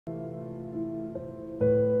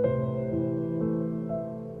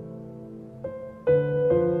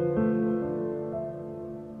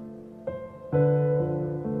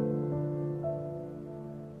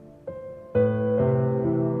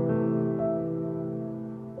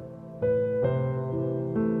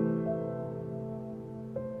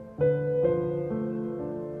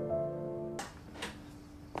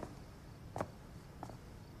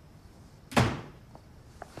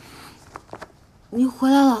你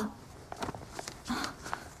回来了。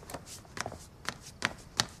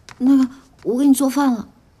那个，我给你做饭了，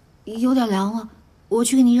有点凉了，我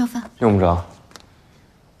去给你热饭。用不着，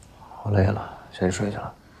我累了，先睡去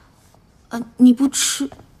了。你不吃？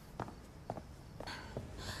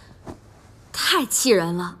太气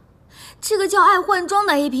人了！这个叫爱换装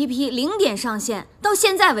的 APP 零点上线，到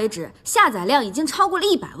现在为止下载量已经超过了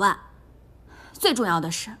100万。最重要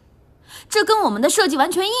的是，这跟我们的设计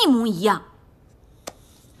完全一模一样。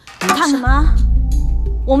你看看，什么？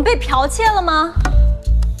我们被剽窃了吗？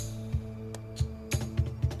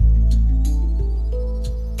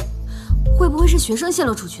会不会是学生泄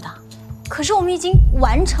露出去的？可是我们已经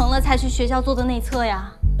完成了才去学校做的内测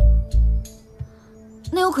呀。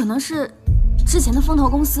那有可能是之前的风投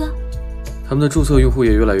公司。他们的注册用户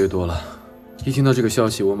也越来越多了。一听到这个消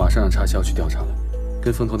息，我马上让查校去调查了，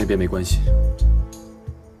跟风投那边没关系。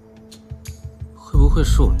会不会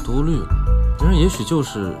是我们多虑了？别人也许就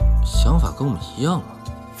是想法跟我们一样嘛。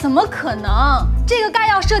怎么可能？这个概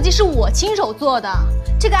要设计是我亲手做的，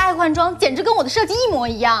这个爱换装简直跟我的设计一模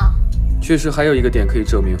一样。确实还有一个点可以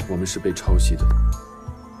证明我们是被抄袭的。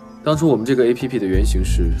当初我们这个 APP 的原型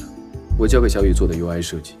是我交给小雨做的 UI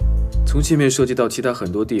设计，从界面设计到其他很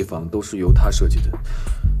多地方都是由他设计的，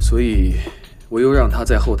所以我又让他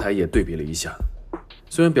在后台也对比了一下。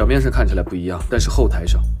虽然表面上看起来不一样，但是后台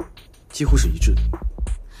上几乎是一致的。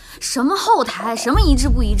什么后台，什么一致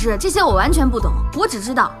不一致，这些我完全不懂。我只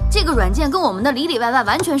知道这个软件跟我们的里里外外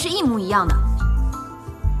完全是一模一样的。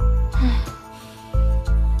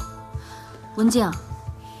文静，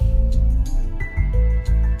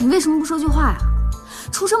你为什么不说句话呀？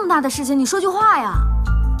出这么大的事情，你说句话呀！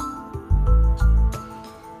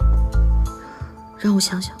让我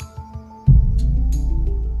想想。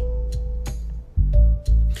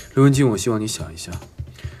刘文静，我希望你想一下，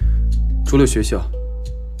除了学校，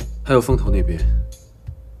还有风投那边，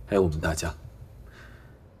还有我们大家，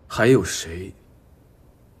还有谁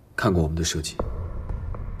看过我们的设计？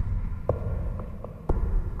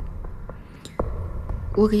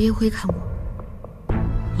我给叶辉看过。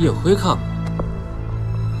叶辉看过。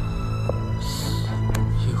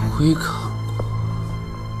叶辉看过。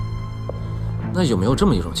那有没有这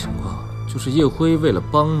么一种情况，就是叶辉为了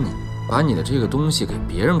帮你，把你的这个东西给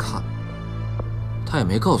别人看，他也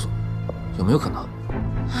没告诉你，有没有可能？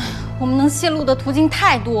唉，我们能泄露的途径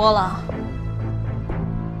太多了。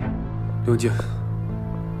刘文静，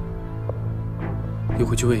你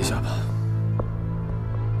回去问一下吧。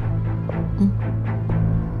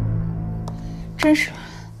真是，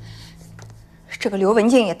这个刘文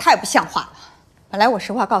静也太不像话了。本来我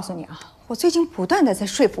实话告诉你啊，我最近不断的在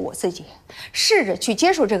说服我自己，试着去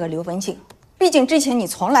接受这个刘文静。毕竟之前你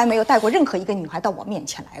从来没有带过任何一个女孩到我面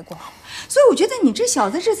前来过，所以我觉得你这小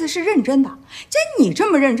子这次是认真的。既然你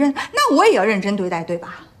这么认真，那我也要认真对待，对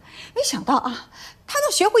吧？没想到啊，他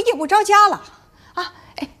都学会夜不着家了啊！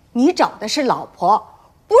哎，你找的是老婆，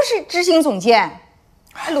不是执行总监。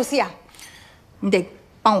哎，露西亚，你得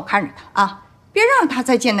帮我看着他啊！别让他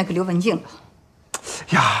再见那个刘文静了。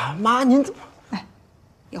呀，妈，您怎么？哎，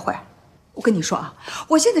叶慧，我跟你说啊，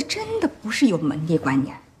我现在真的不是有门第观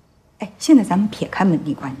念。哎，现在咱们撇开门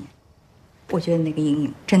第观念，我觉得那个莹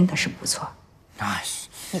莹真的是不错。那是。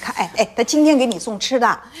你看，他今天给你送吃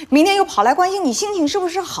的，明天又跑来关心你心情是不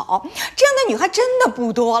是好，这样的女孩真的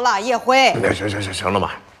不多了。叶辉，行了，妈，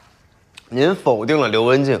您否定了刘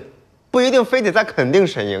文静，不一定非得再肯定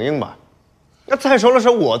沈莹莹吧？那再说了，是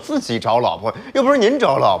我自己找老婆，又不是您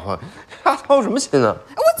找老婆，他操什么心啊？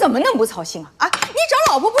我怎么能不操心啊？你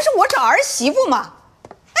找老婆不是我找儿媳妇吗？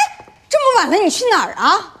哎，这么晚了你去哪儿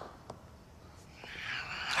啊？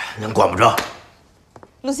您管不着。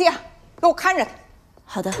露西亚，给我看着他。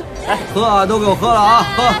好的。哎，喝啊，都给我喝了啊，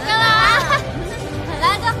喝。来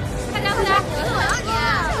哥，快点！我要你！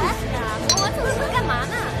我怎么干嘛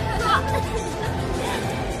呢？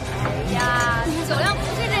哎呀，酒量不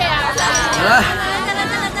是这样的。再来！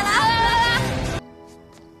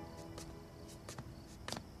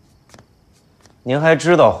您还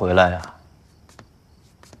知道回来呀？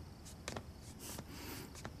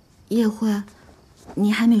叶辉，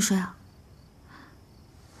你还没睡啊？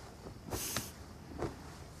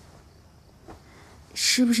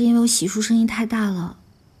是不是因为我洗漱声音太大了，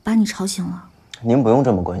把你吵醒了？您不用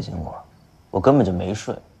这么关心我，我根本就没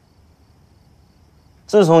睡。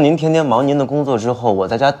自从您天天忙您的工作之后，我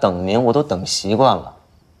在家等您，我都等习惯了。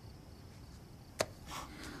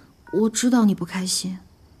我知道你不开心，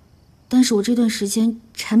但是我这段时间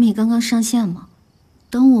产品刚刚上线嘛，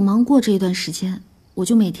等我忙过这一段时间，我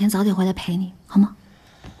就每天早点回来陪你，好吗？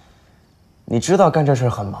你知道干这事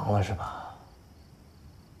很忙了是吧？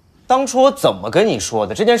当初我怎么跟你说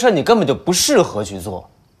的？这件事你根本就不适合去做。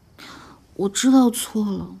我知道错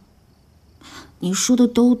了，你说的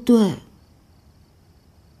都对。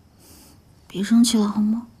别生气了好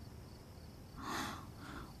吗？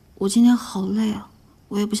我今天好累啊，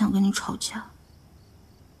我也不想跟你吵架。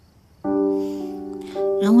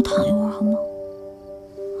让我躺一会儿好吗？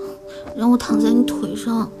让我躺在你腿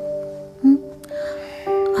上，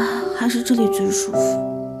还是这里最舒服。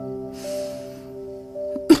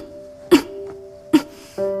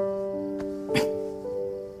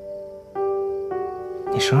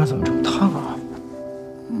你身上怎么这么烫啊？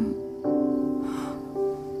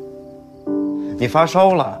你发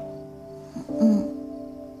烧了？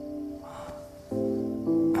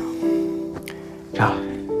这样，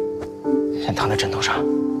先躺在枕头上。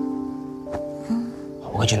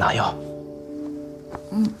我回去拿药。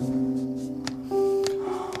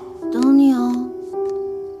等你哦。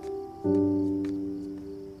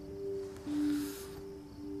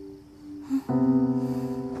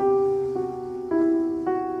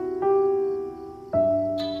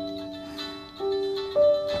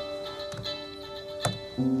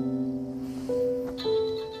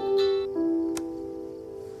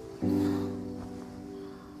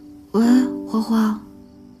喂，花花。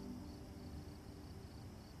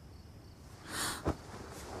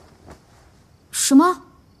什么？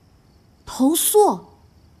投诉？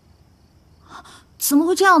怎么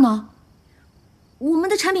会这样呢？我们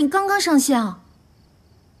的产品刚刚上线啊。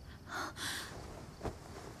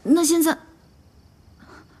那现在，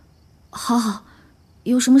好，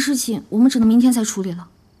有什么事情我们只能明天再处理了。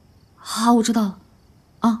好，我知道了。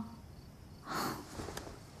啊。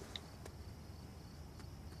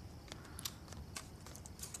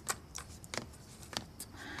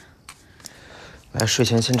来，睡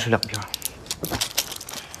前先吃2片。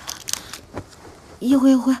叶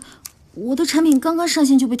辉，我的产品刚刚上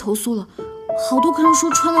线就被投诉了，好多客人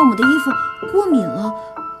说穿了我们的衣服过敏了。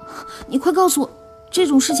你快告诉我，这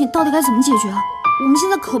种事情到底该怎么解决啊？我们现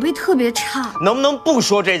在口碑特别差。能不能不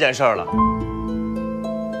说这件事儿了？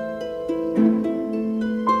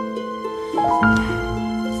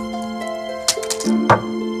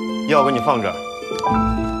药给你放这儿。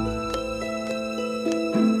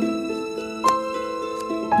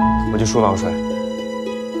我去书房睡。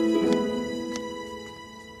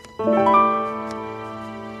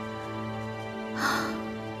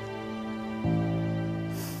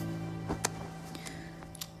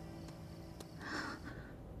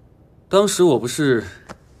当时我不是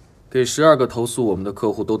给12个投诉我们的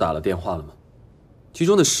客户都打了电话了吗？其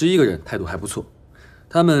中的11个人态度还不错，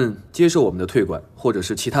他们接受我们的退款或者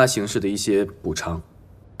是其他形式的一些补偿，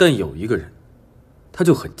但有一个人，他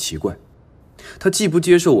就很奇怪，他既不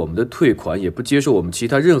接受我们的退款，也不接受我们其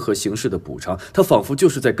他任何形式的补偿，他仿佛就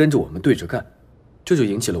是在跟着我们对着干，这就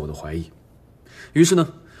引起了我的怀疑。于是呢，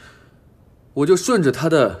我就顺着他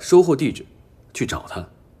的收货地址去找他。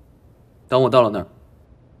当我到了那儿，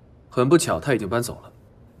很不巧他已经搬走了，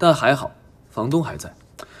但还好房东还在，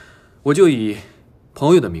我就以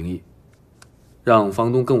朋友的名义让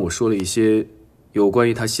房东跟我说了一些有关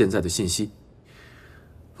于他现在的信息。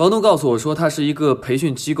房东告诉我说他是一个培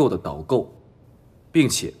训机构的导购，并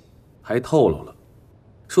且还透露了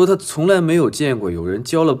说他从来没有见过有人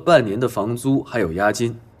交了半年的房租还有押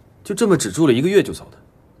金，就这么只住了1个月就走的，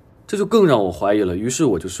这就更让我怀疑了。于是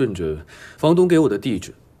我就顺着房东给我的地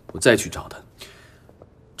址，我再去找他。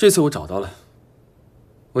这次我找到了，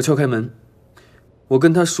我敲开门，我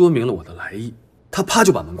跟他说明了我的来意，他啪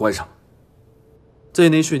就把门关上了。在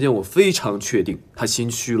那一瞬间，我非常确定他心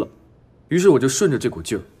虚了，于是我就顺着这股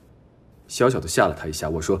劲儿，小小的吓了他一下。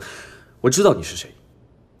我说：“我知道你是谁，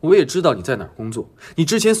我也知道你在哪儿工作，你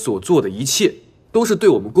之前所做的一切都是对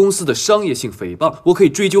我们公司的商业性诽谤，我可以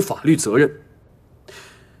追究法律责任。”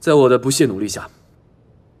在我的不懈努力下，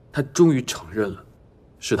他终于承认了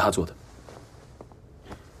是他做的。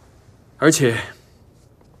而且，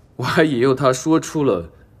我还引诱他说出了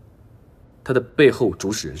他的背后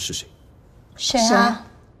主使人是谁。谁啊？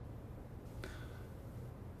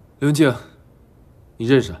刘文静，你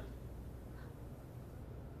认识啊？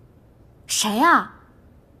谁啊？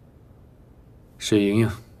沈莹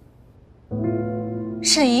莹。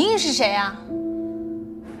沈莹莹是谁啊？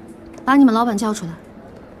把你们老板叫出来。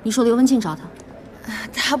你说刘文静找他。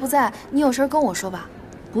他不在，你有事跟我说吧。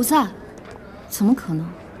不在？怎么可能？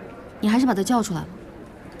你还是把他叫出来吧。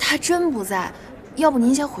他真不在，要不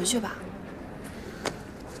您先回去吧。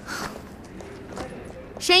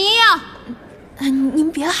沈莹莹，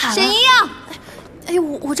您别喊了。沈莹莹，哎呦，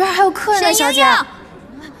我这儿还有客人呢，小姐。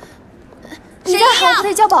你再沈莹莹喊我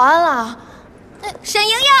得叫保安了。沈莹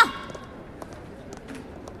莹，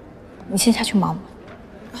你先下去忙吧。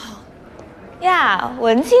好。呀，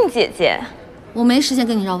文静姐姐，我没时间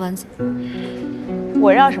跟你绕弯子。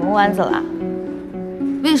我绕什么弯子了？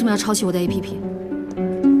为什么要抄袭我的 APP？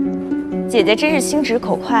 姐姐真是心直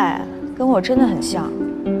口快，跟我真的很像。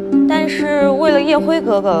但是为了叶辉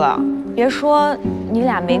哥哥了，别说你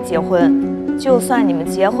俩没结婚，就算你们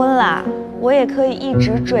结婚了，我也可以一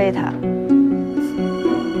直追他。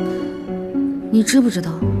你知不知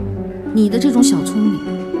道，你的这种小聪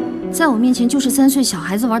明，在我面前就是3岁小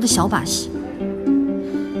孩子玩的小把戏。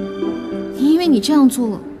你以为你这样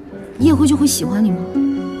做，叶辉就会喜欢你吗？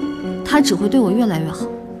他只会对我越来越好。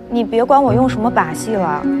你别管我用什么把戏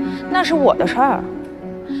了，那是我的事儿。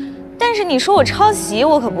但是你说我抄袭，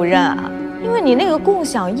我可不认啊！因为你那个共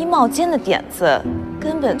享衣帽间的点子，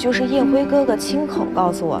根本就是叶辉哥哥亲口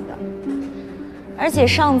告诉我的。而且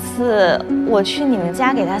上次我去你们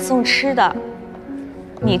家给他送吃的，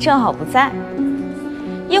你正好不在，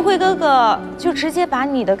叶辉哥哥就直接把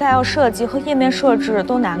你的概要设计和页面设置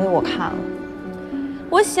都拿给我看了。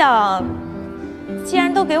我想，既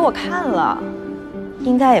然都给我看了，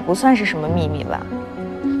应该也不算是什么秘密吧？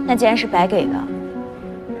那既然是白给的，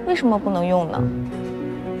为什么不能用呢？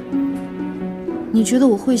你觉得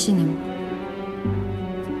我会信你吗？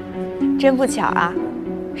真不巧啊，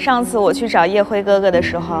上次我去找叶辉哥哥的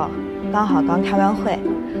时候，刚好刚开完会，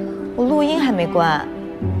我录音还没关，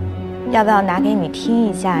要不要拿给你听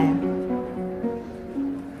一下呀？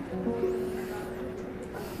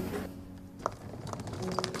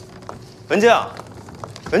文静，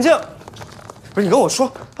文静，不是你跟我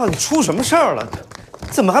说，到底出什么事儿了？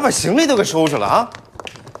怎么还把行李都给收拾了啊？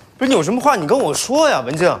不是你有什么话你跟我说呀，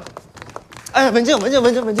文静。哎，文静，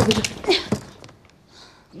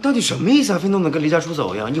你到底什么意思啊？非弄得跟离家出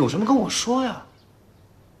走一样，你有什么跟我说呀？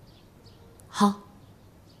好，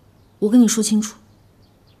我跟你说清楚。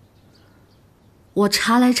我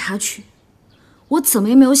查来查去，我怎么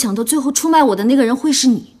也没有想到，最后出卖我的那个人会是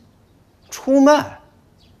你。出卖？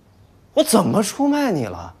我怎么出卖你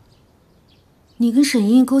了？你跟沈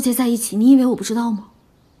莹莹勾结在一起，你以为我不知道吗？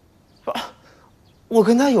我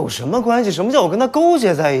跟他有什么关系？什么叫我跟他勾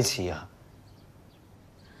结在一起呀？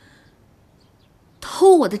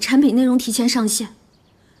偷我的产品内容提前上线，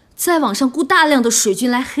在网上雇大量的水军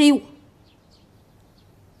来黑我。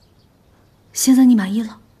现在你满意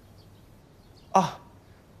了？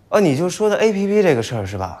你就说的 APP 这个事儿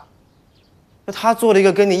是吧？那他做了一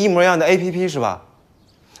个跟你一模一样的 APP 是吧？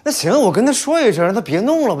那行，我跟他说一声，让他别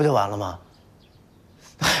弄了，不就完了吗？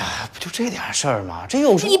哎呀，不就这点事儿吗？这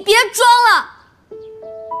有什么？你别装了！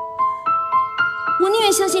我宁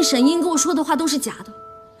愿相信沈英跟我说的话都是假的，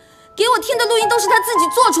给我听的录音都是他自己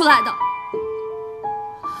做出来的。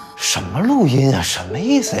什么录音啊？什么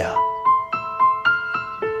意思呀？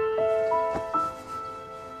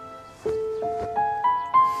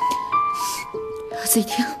自己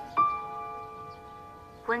听。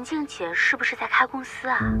文静姐是不是在开公司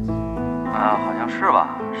啊？好像是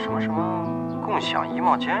吧，什么共享衣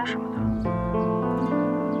帽间什么的。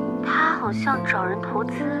她好像找人投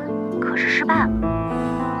资，可是失败了。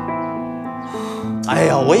哎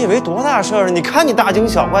呀，我以为多大事儿呢？你看你大惊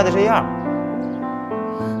小怪的这样。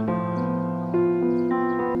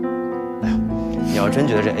哎呀，你要真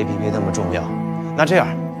觉得这 APP 那么重要，那这样，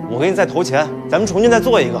我给你再投钱，咱们重新再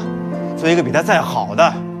做一个比它再好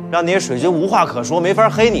的。让那些水军无话可说，没法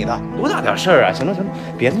黑你的，多大点事儿啊！行了，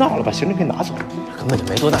别闹了，把行李给拿走，根本就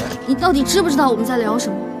没多大点事。你到底知不知道我们在聊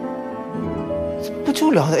什么？不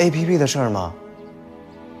就聊的 APP 的事儿吗？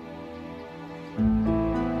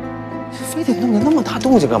非得弄个那么大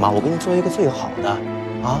动静干嘛？我给你做一个最好的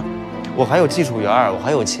啊！我还有技术员，我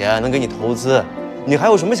还有钱能给你投资，你还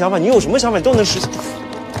有什么想法？你有什么想法你都能实现。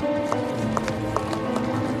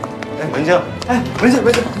哎，文静，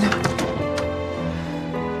文静。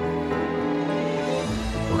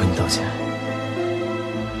我跟你道歉，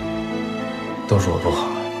都是我不好。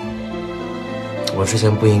我之前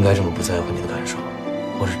不应该这么不在乎你的感受，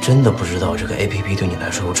我是真的不知道这个 APP 对你来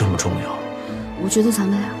说有这么重要。我觉得咱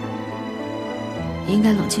们俩也应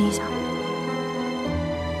该冷静一下。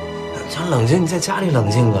想冷静，你在家里冷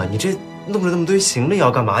静啊！你这弄着那么堆行李要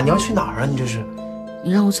干嘛？你要去哪儿啊？你这是？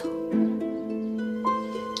你让我走。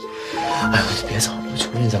哎呀，你别走，我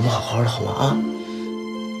求求你，咱们好好的好吗？啊！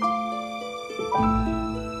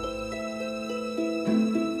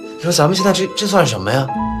你说咱们现在这算什么呀？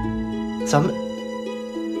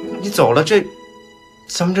你走了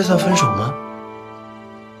咱们这算分手吗？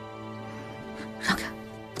让开！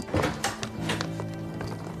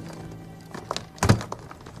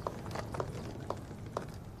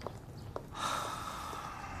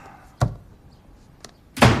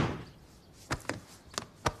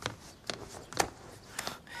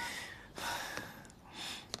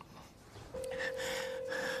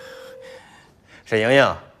沈莹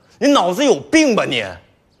莹，你脑子有病吧你？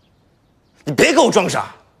你别给我装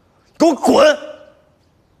傻，给我滚！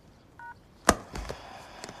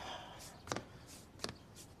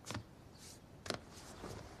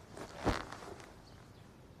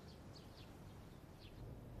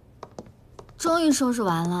终于收拾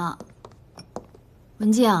完了，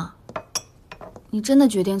文静，你真的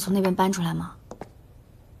决定从那边搬出来吗？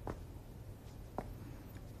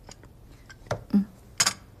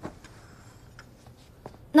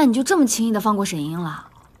那你就这么轻易的放过沈莹了？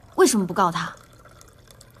为什么不告他？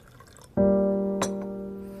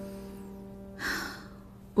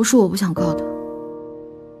不是我不想告他，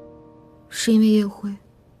是因为叶辉。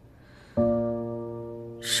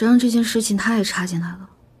谁让这件事情他也插进来了？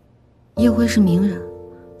叶辉是名人，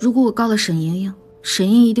如果我告了沈莹莹，沈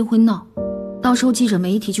莹一定会闹，到时候记者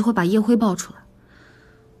媒体就会把叶辉爆出来。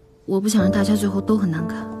我不想让大家最后都很难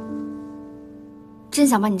看。真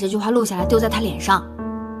想把你这句话录下来丢在他脸上。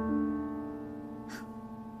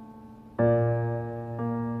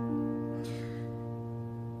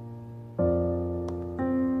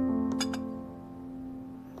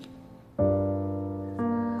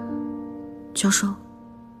教授，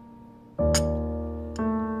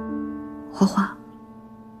花花，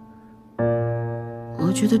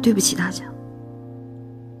我觉得对不起大家。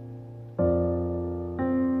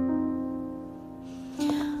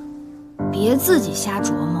别自己瞎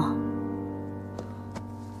琢磨，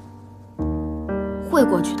会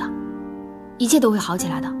过去的，一切都会好起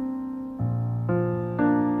来的。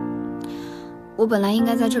我本来应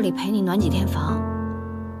该在这里陪你暖几天房，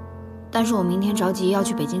但是我明天着急要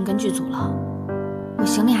去北京跟剧组了。我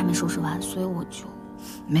行李还没收拾完，所以我就……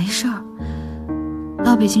没事儿，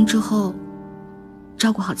到北京之后，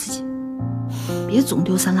照顾好自己，别总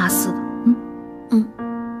丢三落四的。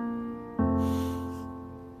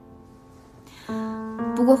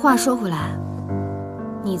不过话说回来，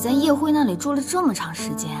你在叶辉那里住了这么长时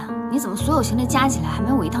间，你怎么所有行李加起来还没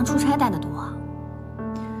有我一趟出差带的多啊？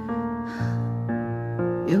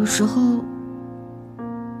有时候，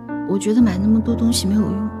我觉得买那么多东西没有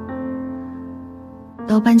用。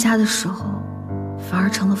到搬家的时候，反而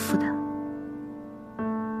成了负担。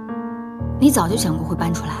你早就想过会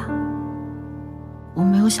搬出来啊？我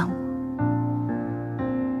没有想过，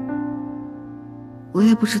我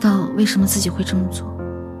也不知道为什么自己会这么做。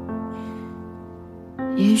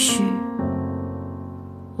也许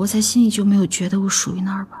我在心里就没有觉得我属于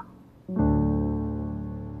那儿吧。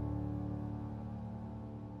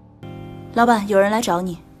老板，有人来找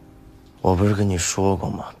你。我不是跟你说过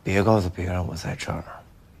吗？别告诉别人我在这儿。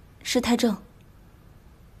是太正。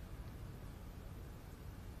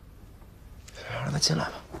让他进来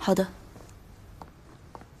吧。好的。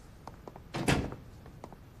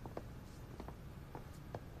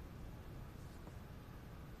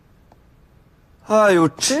哎呦，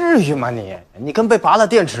至于吗你？你跟被拔了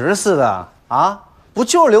电池似的啊！不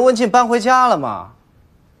就是刘文静搬回家了吗？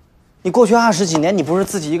你过去20几年，你不是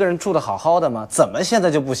自己一个人住得好好的吗？怎么现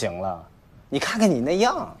在就不行了？你看看你那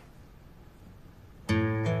样。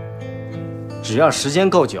只要时间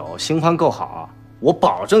够久，新欢够好，我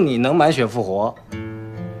保证你能满血复活。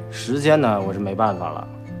时间呢，我是没办法了。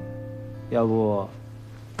要不，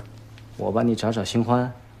我帮你找找新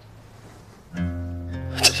欢。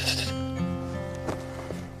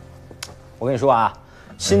我跟你说啊，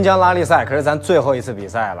新疆拉力赛可是咱最后一次比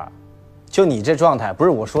赛了。就你这状态，不是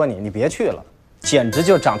我说你，你别去了，简直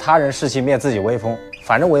就长他人士气，灭自己威风。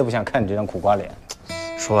反正我也不想看你这张苦瓜脸。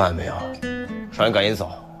说完没有？说完赶紧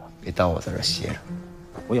走，别耽误我在这歇着。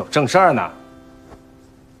我有正事儿呢。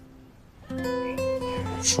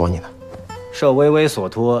说你呢。受微微所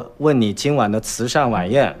托，问你今晚的慈善晚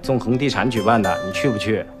宴，纵横地产举办的，你去不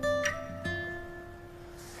去？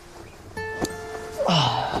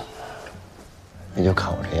啊，你就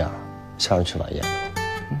看我这样，像是去晚宴的。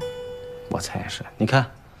我猜也是。你看，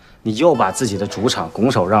你又把自己的主场拱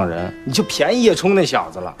手让人，你就便宜叶冲那小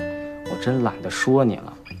子了。我真懒得说你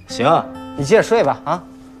了。行，你接着睡吧啊，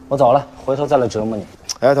我走了，回头再来折磨你。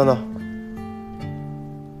哎，等等，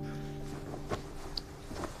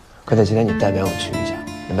哥仔，今天你代表我去一下，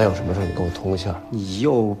那边有什么事你跟我通个信儿。你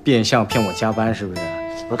又变相骗我加班是不是？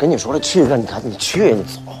不是跟你说了去一个，你看你去你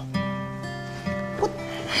走。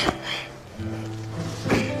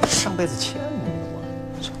我上辈子欠你我，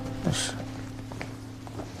真的是。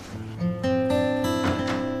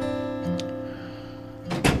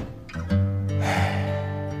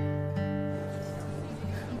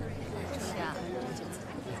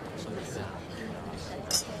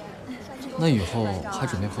那以后还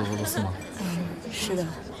准备回俄罗斯吗？是的。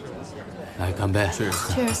来，干杯 ！Cheers！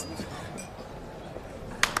 Cheers！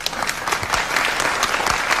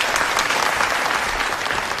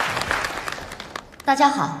大家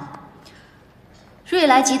好。瑞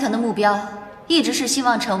来集团的目标一直是希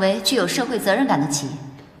望成为具有社会责任感的企业。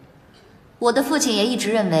我的父亲也一直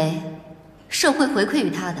认为，社会回馈于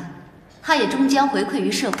他的，他也终将回馈于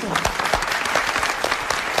社会。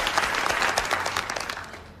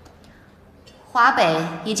华北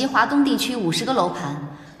以及华东地区50个楼盘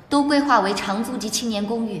都规划为长租及青年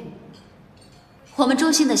公寓。我们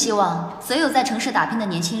衷心的希望，所有在城市打拼的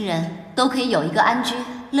年轻人都可以有一个安居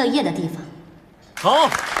乐业的地方。好。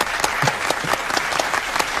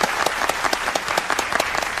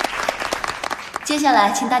接下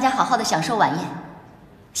来，请大家好好的享受晚宴，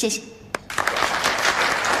谢谢。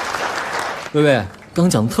薇薇，刚刚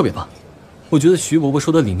讲的特别棒，我觉得徐伯伯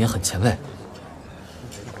说的理念很前卫。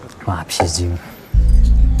马屁精！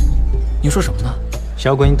你说什么呢？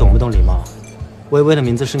小鬼，你懂不懂礼貌？薇薇的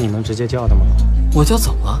名字是你能直接叫的吗？我叫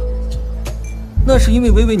怎么了？那是因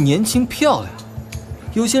为薇薇年轻漂亮。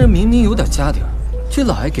有些人明明有点家底儿，却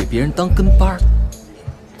老爱给别人当跟班儿，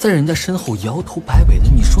在人家身后摇头摆尾的。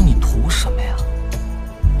你说你图什么呀？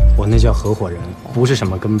我那叫合伙人，不是什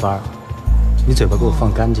么跟班儿。你嘴巴给我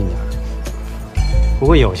放干净点。不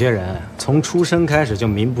过有些人从出生开始就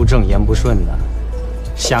名不正言不顺的，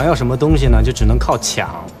想要什么东西呢，就只能靠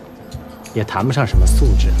抢，也谈不上什么素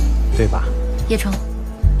质，对吧？叶冲，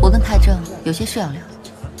我跟太正有些事要聊。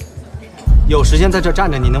有时间在这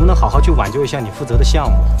站着，你能不能好好去挽救一下你负责的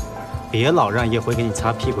项目，别老让叶辉给你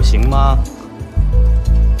擦屁股，行吗？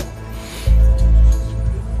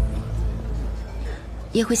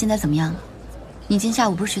叶辉现在怎么样了？你今天下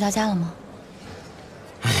午不是去他家了吗？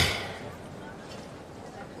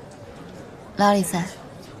拉力赛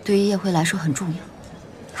对于叶辉来说很重要，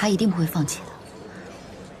他一定不会放弃的。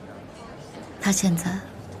他现在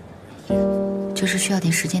就是需要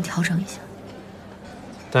点时间调整一下。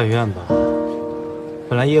但愿吧。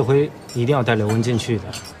本来叶辉一定要带刘文进去的，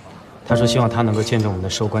他说希望他能够见证我们的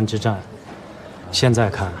收官之战。现在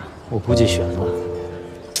看，我估计悬了。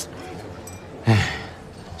哎，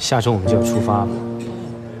下周我们就要出发了，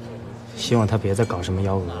希望他别再搞什么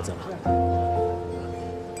幺蛾子了。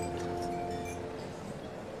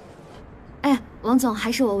哎，王总，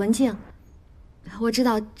还是我文静。我知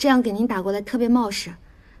道这样给您打过来特别冒失，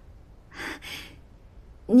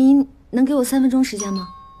您能给我3分钟时间吗？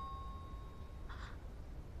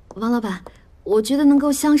王老板，我觉得能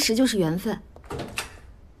够相识就是缘分。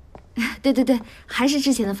对对对，还是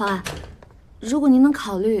之前的方案，如果您能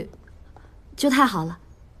考虑，就太好了。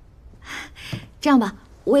这样吧，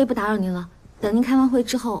我也不打扰您了，等您开完会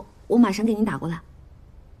之后，我马上给您打过来，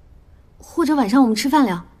或者晚上我们吃饭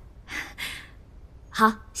聊。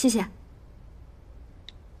好，谢谢。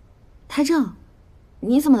太正，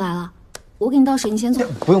你怎么来了？我给你倒水，你先坐。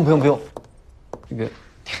不用，这个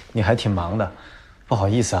你还挺忙的，不好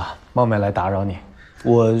意思啊，冒昧来打扰你。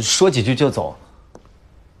我说几句就走。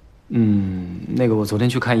那个我昨天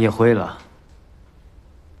去看叶辉了，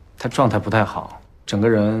他状态不太好，整个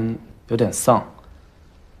人有点丧。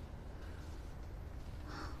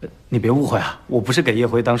你别误会啊，我不是给叶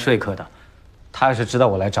辉当说客的，他要是知道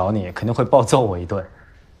我来找你，肯定会暴揍我一顿。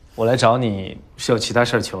我来找你是有其他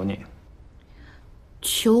事儿求你。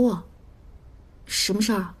求我？什么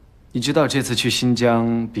事儿啊？你知道这次去新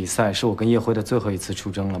疆比赛是我跟叶辉的最后一次出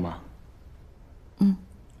征了吗？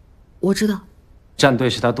我知道。战队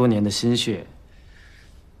是他多年的心血。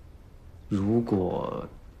如果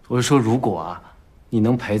啊，你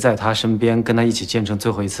能陪在他身边，跟他一起见证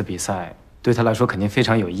最后一次比赛，对他来说肯定非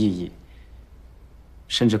常有意义，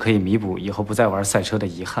甚至可以弥补以后不再玩赛车的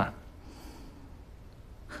遗憾。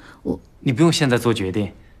你不用现在做决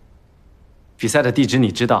定。比赛的地址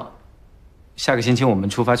你知道，下个星期我们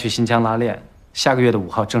出发去新疆拉练，下个月的5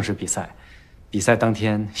号正式比赛。比赛当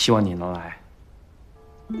天，希望你能来。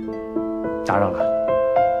打扰了。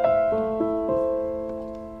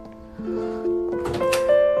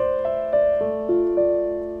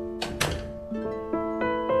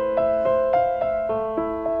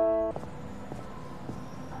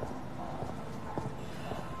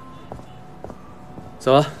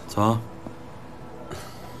走啊，走啊。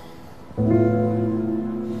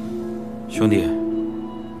兄弟，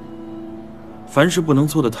凡事不能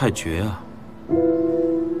做得太绝啊，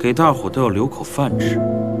给大伙都要留口饭吃。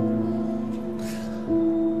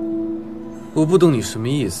我不懂你什么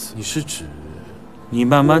意思，你是指……你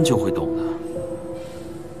慢慢就会懂的。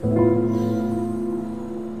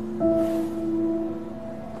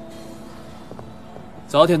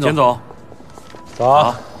早，田总。田总，走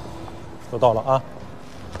啊，都到了啊。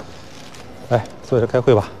来，坐下开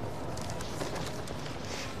会吧。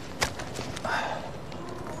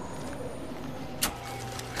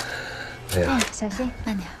哎呀，小心，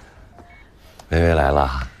慢点。薇薇来了。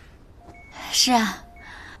是啊，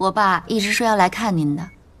我爸一直说要来看您的，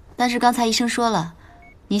但是刚才医生说了，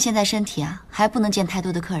您现在身体啊还不能见太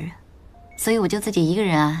多的客人，所以我就自己一个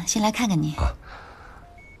人啊先来看看您。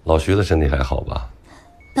老徐的身体还好吧？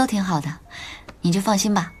都挺好的，你就放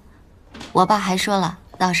心吧。我爸还说了，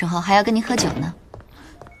到时候还要跟您喝酒呢。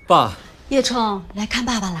爸，叶冲来看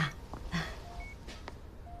爸爸啦。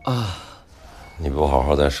啊，你不好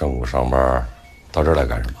好在圣谷上班，到这儿来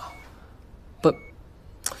干什么？不，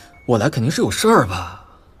我来肯定是有事儿吧？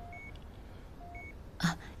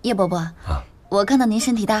啊，叶伯伯，我看到您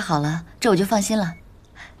身体大好了，这我就放心了。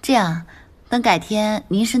这样，等改天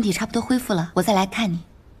您身体差不多恢复了，我再来看你，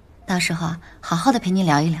到时候好好的陪您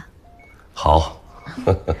聊一聊。好。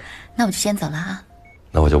那我就先走了啊。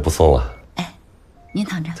那我就不送了。哎，您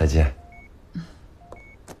躺着。再见。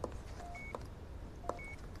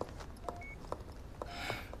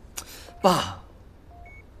爸，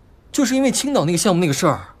就是因为青岛那个项目那个事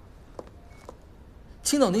儿，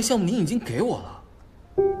青岛那个项目您已经给我了，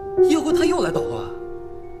叶辉他又来捣乱。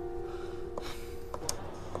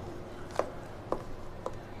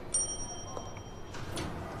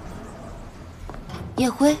叶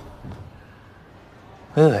辉，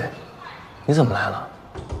薇薇，你怎么来了？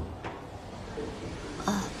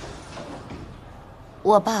啊，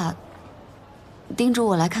我爸叮嘱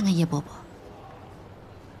我来看看叶伯伯。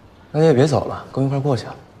那你也别走了，跟我一块过去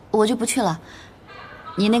啊。我就不去了。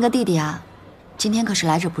你那个弟弟啊，今天可是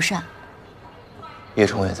来者不善。叶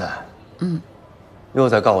冲也在。嗯。又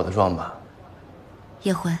在告我的状吧？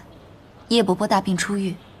叶辉，叶伯伯大病初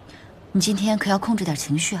愈，你今天可要控制点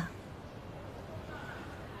情绪啊。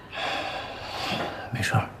没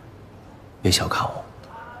事儿，别小看我。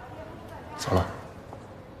走了。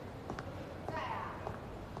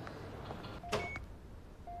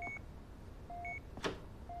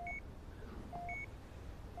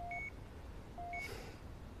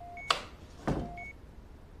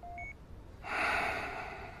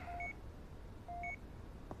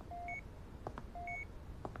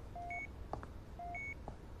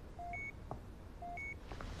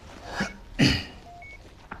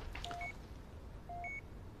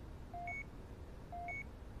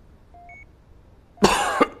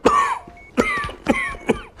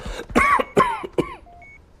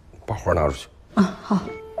把花拿出去。啊，好。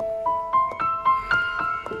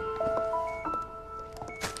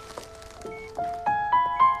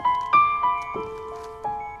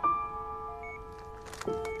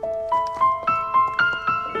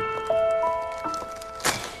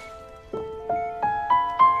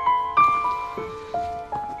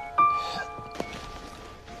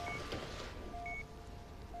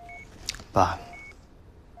爸，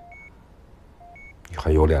你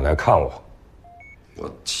还有脸来看我？我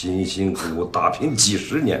辛辛苦苦打拼几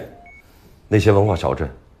十年，那些文化小镇，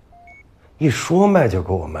一说卖就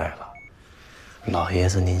给我卖了。老爷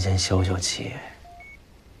子，您先消消气。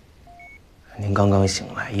您刚刚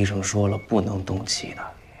醒来，医生说了不能动气的。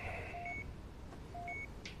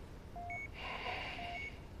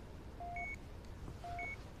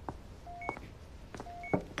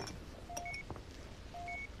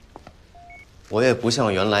我也不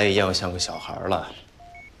像原来一样像个小孩了，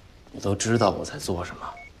我都知道我在做什么。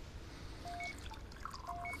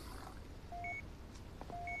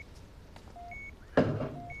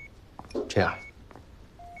这样，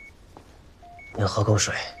您喝口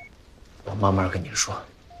水，我慢慢跟您说，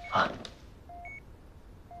啊。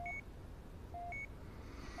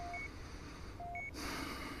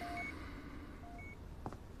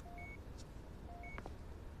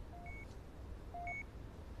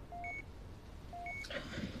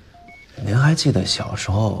您还记得小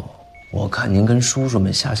时候，我看您跟叔叔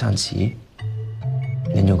们下象棋，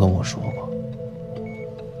您就跟我说过，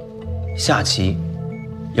下棋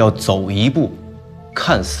要走一步，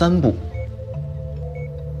看三步。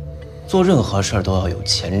做任何事儿都要有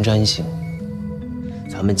前瞻性。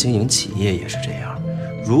咱们经营企业也是这样，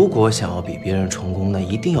如果想要比别人成功，那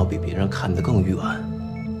一定要比别人看得更远。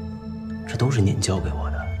这都是您教给我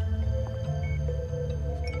的。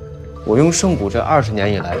我用盛谷这20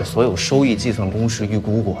年以来的所有收益计算公式预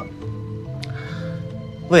估过，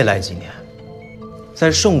未来几年，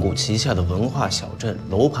在盛谷旗下的文化小镇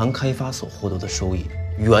楼盘开发所获得的收益，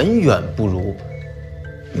远远不如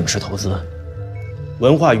影视投资、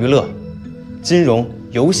文化娱乐、金融、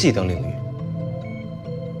游戏等领域。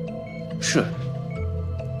是，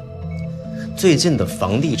最近的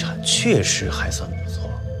房地产确实还算不错，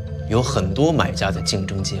有很多买家在竞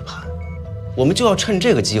争接盘。我们就要趁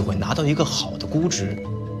这个机会拿到一个好的估值。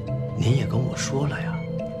您也跟我说了呀，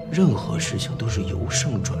任何事情都是由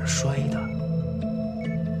盛转衰的。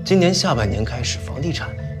今年下半年开始，房地产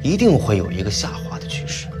一定会有一个下滑的趋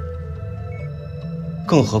势。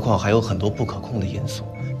更何况还有很多不可控的因素，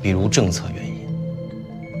比如政策原因。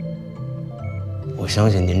我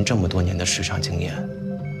相信您这么多年的市场经验，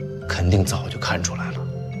肯定早就看出来了。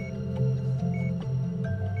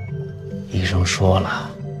医生说了，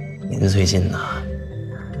您最近呢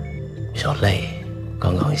比较累，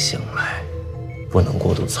刚刚醒来，不能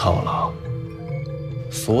过度操劳，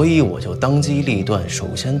所以我就当机立断，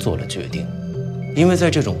首先做了决定。因为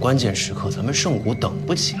在这种关键时刻，咱们圣谷等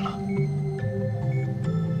不起了。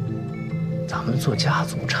咱们做家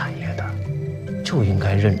族产业的，就应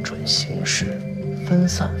该认准形势，分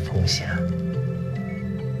散风险。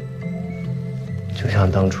就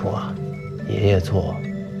像当初啊，爷爷做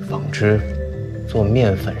纺织、做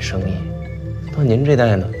面粉生意，到您这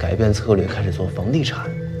代呢，改变策略，开始做房地产。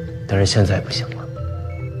但是现在不行了，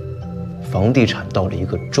房地产到了一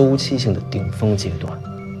个周期性的顶峰阶段。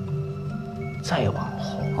再往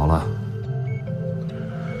后，好了，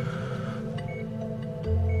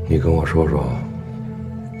你跟我说说，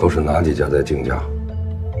都是哪几家在竞价？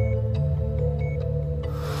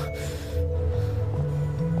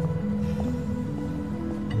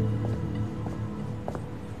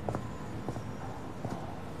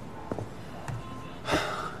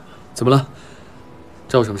怎么了？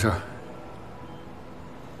找我什么事儿？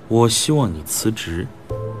我希望你辞职。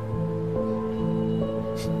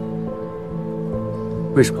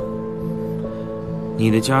为什么？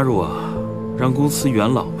你的加入啊，让公司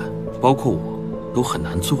元老们，包括我，都很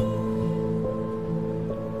难做。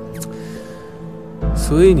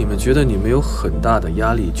所以你们觉得你们有很大的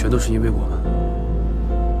压力，全都是因为我吗？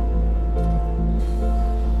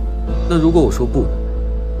那如果我说不呢？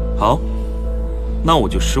好，那我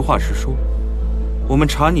就实话实说。我们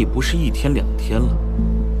查你不是1天2天了，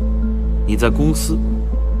你在公司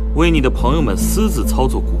为你的朋友们私自操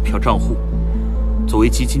作股票账户。作为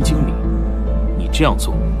基金经理，你这样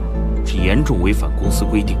做是严重违反公司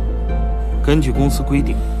规定。根据公司规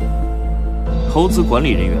定，投资管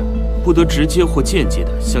理人员不得直接或间接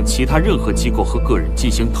地向其他任何机构和个人进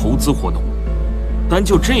行投资活动。单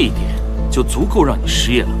就这一点，就足够让你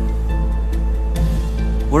失业了。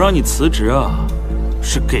我让你辞职啊，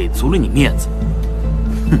是给足了你面子。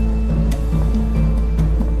哼。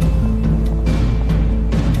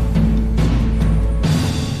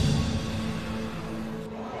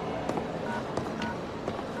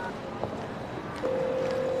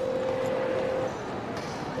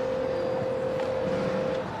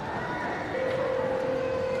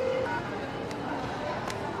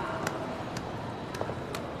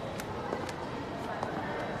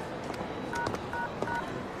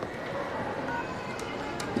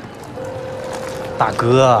大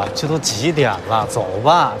哥，这都几点了？走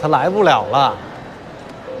吧，他来不了了。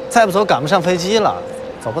再不走，赶不上飞机了。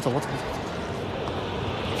走吧，走吧，走吧。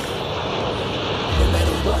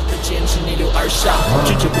坚持逆流而上，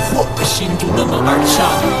志志不惑，在心中冷冷而唱。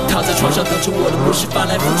躺在床上等着我的不是翻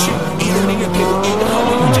来覆去，一路宁愿陪我一个好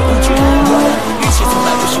运，与这无惧。运气从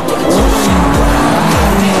来不是我的救星，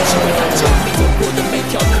没有机会喊救命，走过的每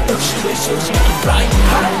条路都视为修行。Flying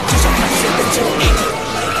high， 就像探险的救命。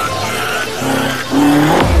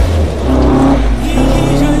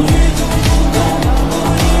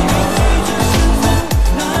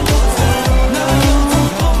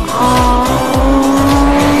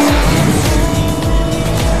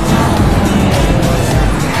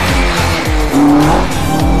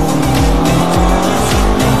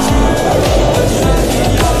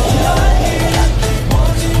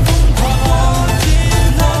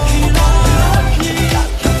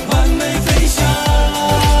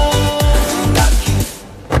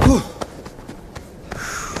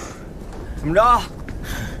怎么着？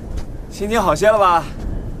心情好些了吧？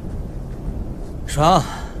爽，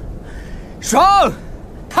爽，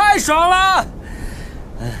太爽了！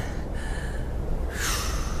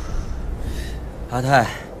阿泰，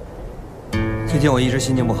最近我一直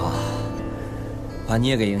心情不好，把你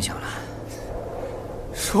也给影响了。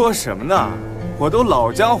说什么呢？我都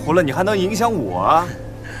老江湖了，你还能影响我啊？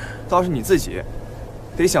倒是你自己，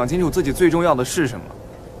得想清楚自己最重要的是什么。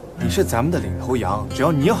你是咱们的领头羊，只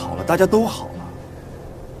要你好了，大家都好了。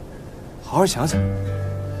好好想想，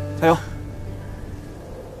加油！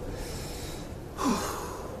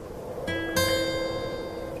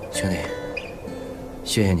兄弟，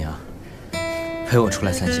谢谢你啊，陪我出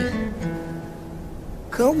来散心。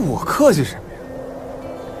跟我客气什么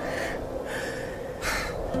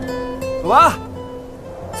呀？走吧，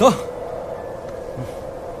走。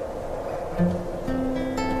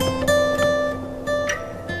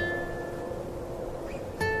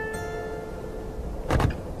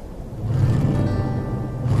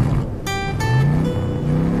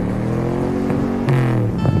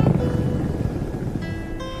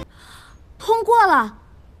了。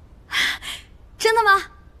真的吗？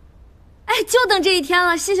哎，就等这一天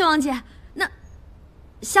了，谢谢王姐。那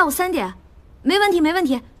下午3点，没问题，没问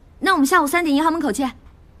题。那我们下午3点银行门口见。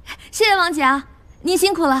谢谢王姐啊，您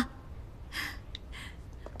辛苦了。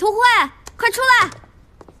涂慧，快出来！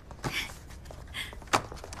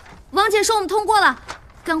王姐说我们通过了，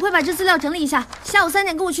赶快把这资料整理一下，下午3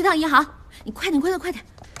点跟我去趟银行。你快点，快点，快点！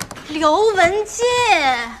刘文静，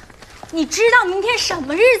你知道明天什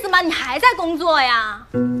么日子吗？你还在工作呀？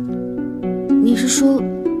你是说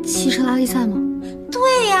汽车拉力赛吗？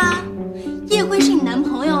对呀，叶辉是你男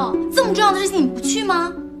朋友，这么重要的事情你不去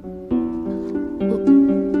吗？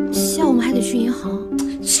下午我们还得去银行。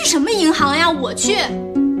去什么银行呀？我去，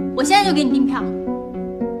我现在就给你订票。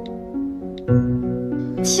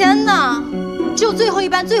天哪，只有最后一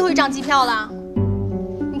班最后一张机票了。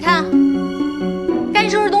你看，赶紧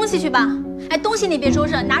收拾东西去吧。哎，东西你别收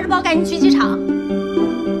拾，拿着包赶紧去机场。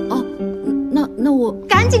哦，那我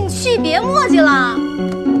赶紧去，别磨叽了。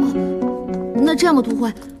哦，那这样吧，涂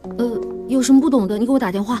慧，有什么不懂的你给我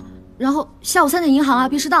打电话，然后下午3点银行啊，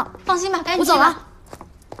别迟到。放心吧，赶紧我走了，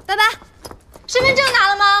拜拜。身份证拿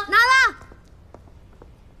了吗？拿了。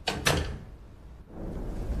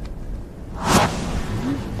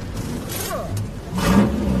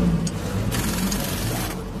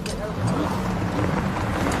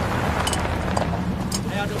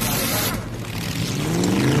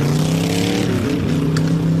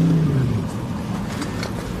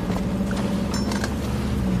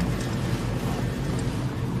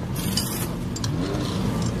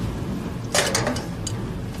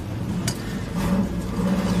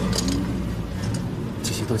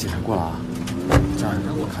都检查过了啊，这儿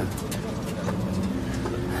让我看。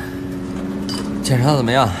检查的怎么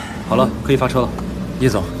样？好了，可以发车了。叶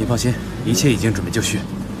总，你放心，一切已经准备就绪。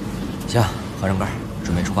行，合上杆，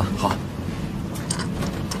准备出发。好。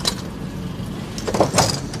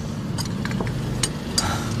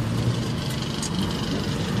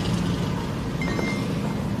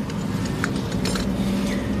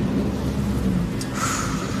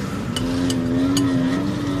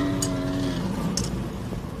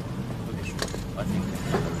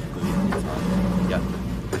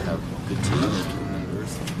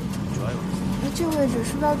这位置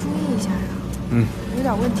是不是要注意一下呀？有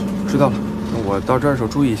点问题。知道了，那我到这儿的时候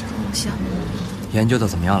注意一下。行。研究的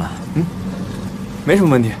怎么样了？没什么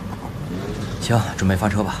问题。行，准备发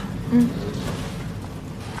车吧。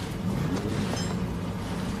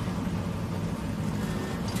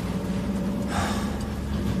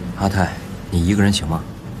阿泰，你一个人行吗？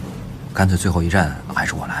干脆最后一站还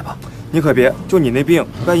是我来吧。你可别，就你那病，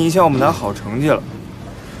该影响我们拿好成绩了。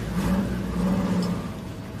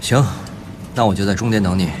行，那我就在终点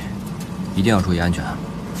等你，一定要注意安全。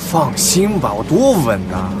放心吧，我多稳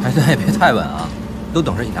呐！哎，对，别太稳啊，都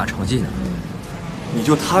等着你拿成绩呢。你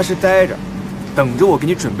就踏实待着，等着我给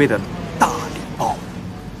你准备的大礼包。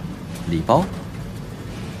礼包？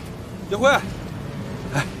叶辉，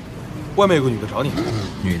哎，外面有个女的找你。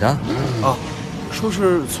女的？啊，说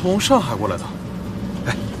是从上海过来的。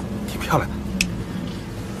哎，挺漂亮的。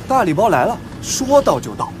大礼包来了，说到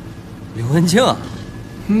就到。刘文静。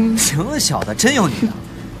行，小子真有你的。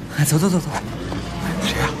哎，走走走走。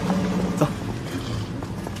谁呀？走。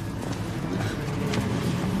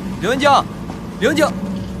刘文静，刘文静，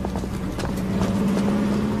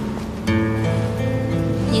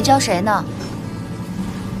你招谁呢？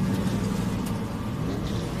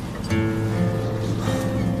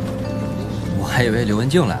我还以为刘文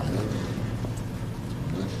静来了呢。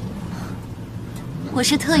我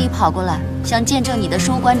是特意跑过来，想见证你的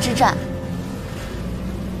收官之战。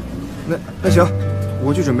那行，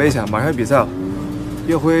我去准备一下，马上要比赛了，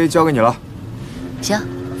叶辉交给你了。行，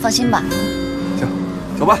放心吧。行，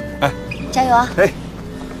走吧。哎，加油啊！哎，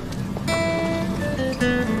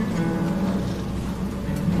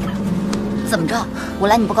怎么着？我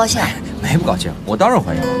来你不高兴？没不高兴，我当然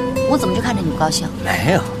欢迎了。我怎么就看着你不高兴？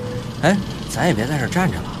没有。哎，咱也别在这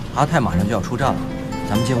站着了，阿泰马上就要出战了，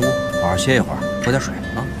咱们进屋好好歇一会儿，喝点水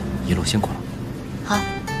啊，一路辛苦了。好。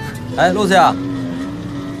哎，露丝呀。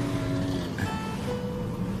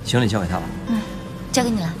行李交给他了。交给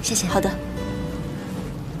你了，谢谢。好的。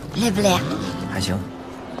累不累啊？还行。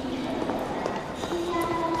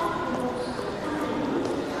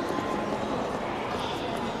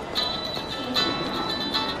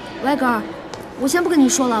歪哥儿，我先不跟你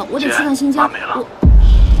说了，我得去趟新疆。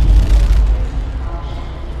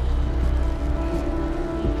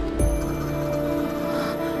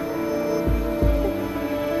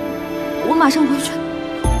我马上回去。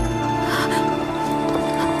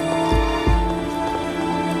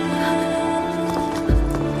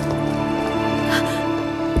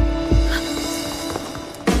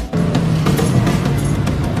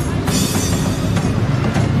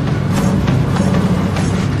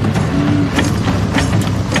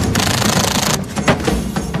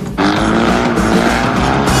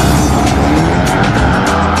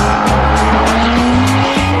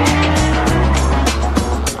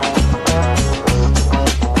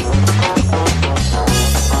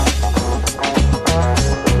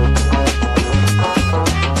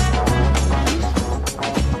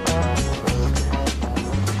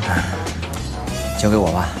交给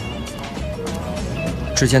我吧。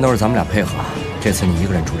之前都是咱们俩配合，这次你一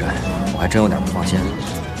个人出战，我还真有点不放心。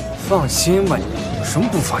放心吧，你有什么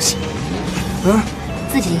不放心？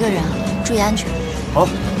自己一个人啊，注意安全。好。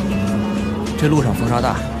这路上风沙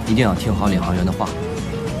大，一定要听好领航员的话。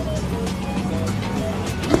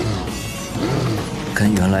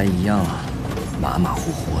跟原来一样啊，马马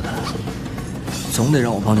虎虎的，总得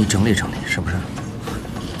让我帮你整理整理，是不是？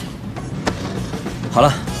好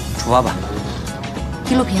了，出发吧。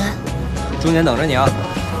一路平安。终点等着你啊。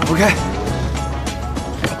OK。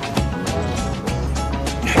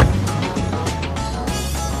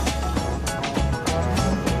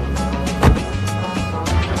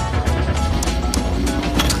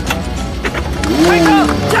开车，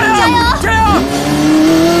加油！加油！加油！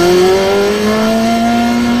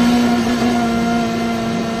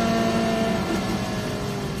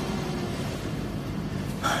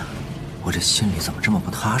我这心里怎么这么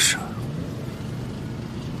不踏实？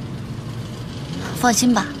放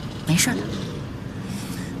心吧，没事的。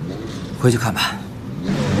回去看吧。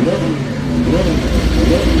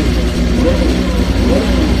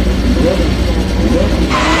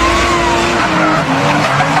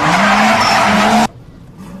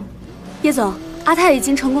叶总，阿泰已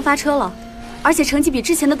经成功发车了，而且成绩比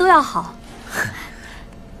之前的都要好。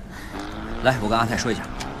来，我跟阿泰说一下。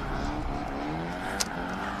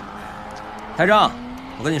台长，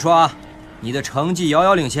我跟你说啊，你的成绩遥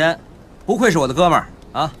遥领先，不愧是我的哥们儿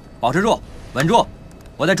啊！保持住，稳住，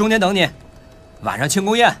我在终点等你，晚上庆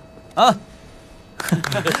功宴啊！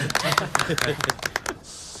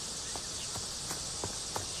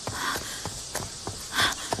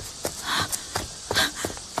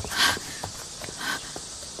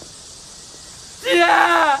姐，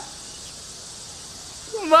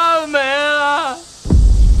妈没了。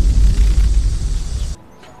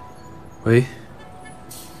喂？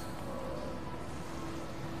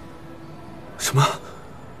什么？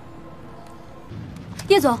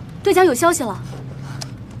叶总，对讲有消息了。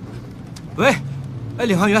喂，哎，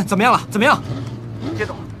领航员，怎么样了？怎么样？叶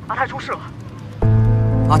总，阿泰出事了。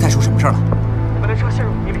阿泰出什么事了？我们的车陷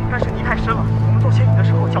入泥里，但是泥太深了。我们做牵引的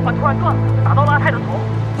时候，脚环突然断了，打到了阿泰的头。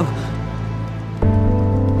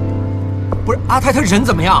不是，阿泰他人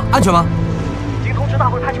怎么样？安全吗？已经通知大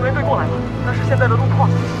会派救援队过来了，但是现在的路况，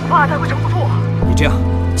我怕阿泰会撑不住啊。你这样，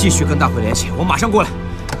继续跟大会联系，我马上过来。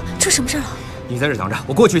出什么事了？你在这等着，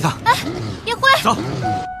我过去一趟。哎，叶辉，走。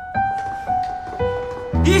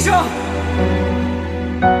医生，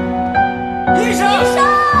医生，医生，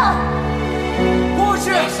护士，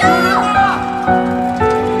医生，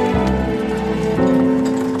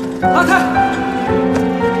阿泰，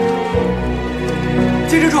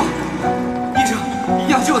坚持住，医生，一定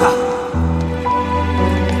要救他。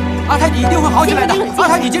阿泰，你一定会好起来的。阿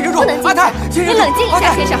泰，你坚持住。阿泰，坚持住。你冷静一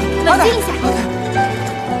下，先生，冷静一下。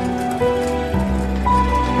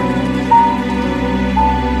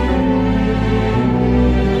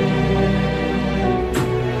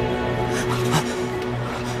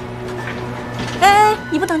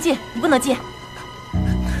你不能进，你不能进。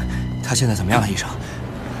他现在怎么样了，医生？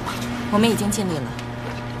我们已经尽力了，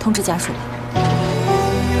通知家属了。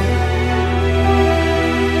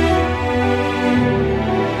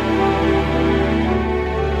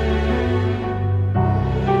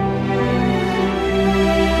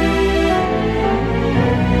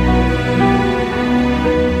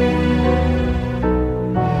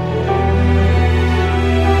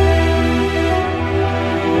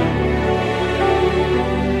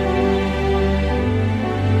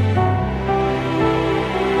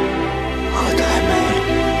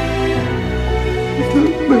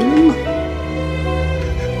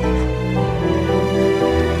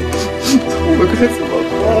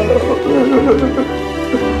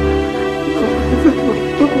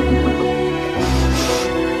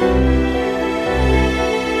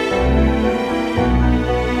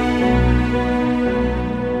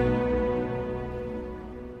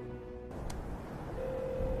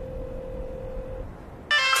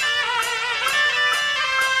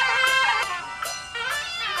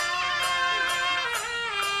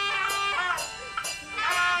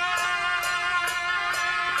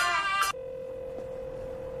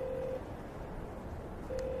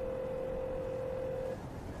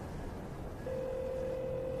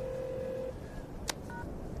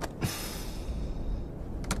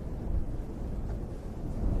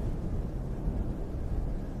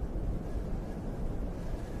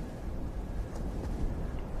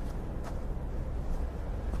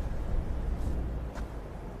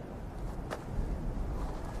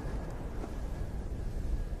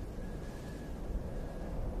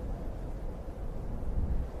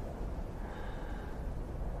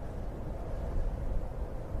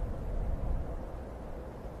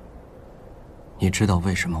你知道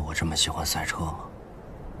为什么我这么喜欢赛车吗？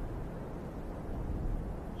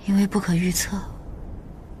因为不可预测。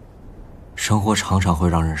生活常常会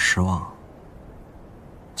让人失望，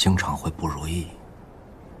经常会不如意。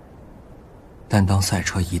但当赛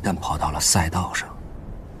车一旦跑到了赛道上，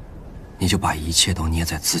你就把一切都捏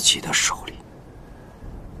在自己的手里。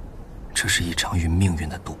这是一场与命运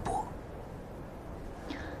的赌博。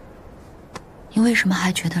你为什么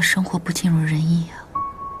还觉得生活不尽如人意啊？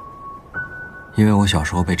因为我小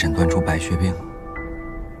时候被诊断出白血病，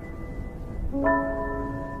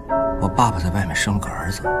我爸爸在外面生了个儿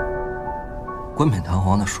子，冠冕堂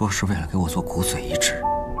皇的说是为了给我做骨髓移植，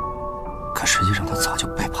可实际上他早就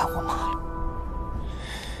背叛我妈了。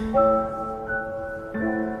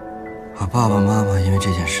我爸爸妈妈因为这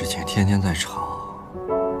件事情天天在吵，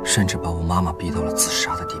甚至把我妈妈逼到了自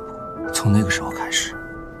杀的地步。从那个时候开始，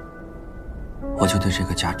我就对这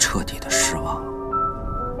个家彻底的失望了。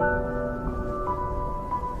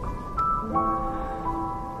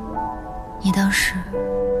你当时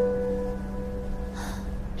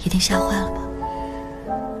一定吓坏了吧？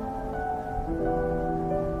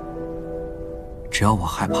只要我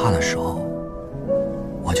害怕的时候，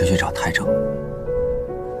我就去找泰正。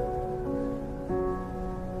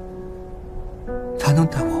他能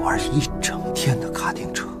带我玩一整天的卡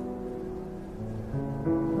丁车，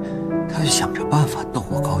他就想着办法逗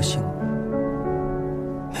我高兴。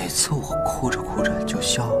每次我哭着哭着就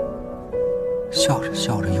笑了，笑着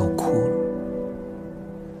笑着又哭了。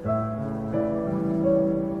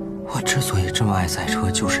我之所以这么爱赛车，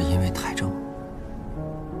就是因为泰正。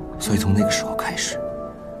所以从那个时候开始，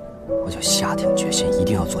我就下定决心一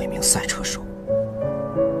定要做一名赛车手。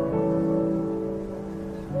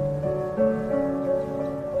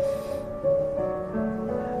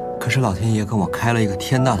可是老天爷跟我开了一个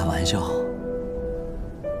天大的玩笑，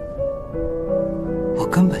我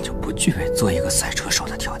根本就不具备做一个赛车手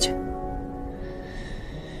的条件。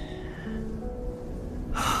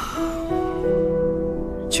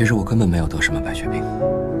其实我根本没有得什么白血病，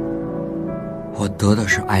我得的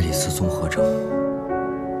是爱丽丝综合症，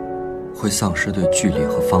会丧失对距离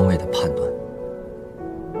和方位的判断。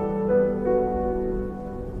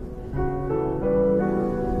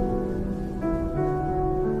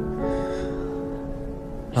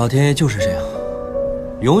老天爷就是这样，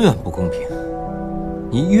永远不公平。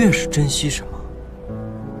你越是珍惜什么，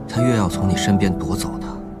他越要从你身边夺走它。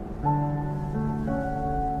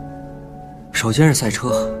首先是赛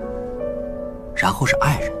车，然后是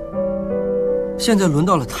爱人，现在轮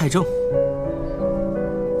到了泰正。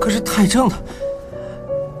可是泰正他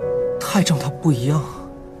不一样。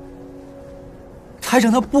泰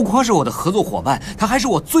正他不光是我的合作伙伴，他还是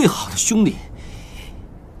我最好的兄弟。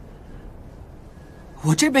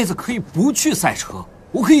我这辈子可以不去赛车，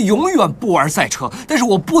我可以永远不玩赛车，但是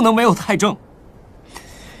我不能没有泰正。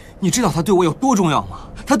你知道他对我有多重要吗？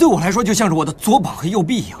他对我来说就像是我的左膀和右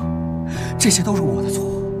臂一样。这些都是我的错，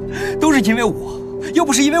都是因为我。要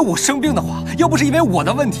不是因为我生病的话，要不是因为我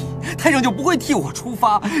的问题，泰正就不会替我出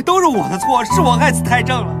发。都是我的错，是我害死泰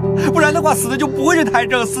正了。不然的话，死的就不会是泰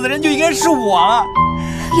正，死的人就应该是我了。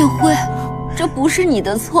叶辉，这不是你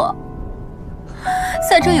的错。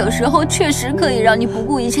赛车有时候确实可以让你不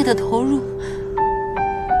顾一切的投入，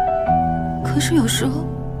可是有时候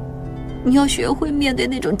你要学会面对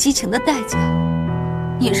那种激情的代价。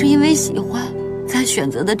你是因为喜欢才选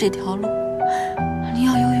择的这条路，你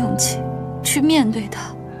要有勇气去面对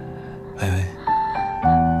它。薇薇，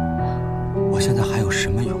我现在还有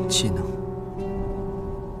什么勇气呢？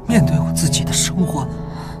面对我自己的生活呢？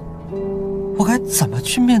我该怎么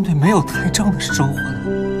去面对没有泰正的生活呢？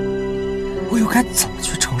我又该怎么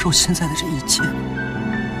去承受现在的这一切？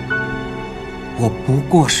我不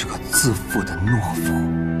过是个自负的懦夫，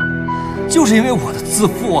就是因为我的自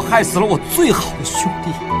负，我害死了我最好的兄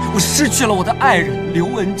弟，我失去了我的爱人刘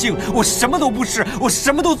文静，我什么都不是，我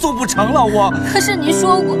什么都做不成了。可是你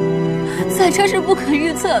说过，赛车是不可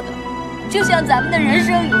预测的，就像咱们的人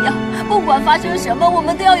生一样，不管发生什么，我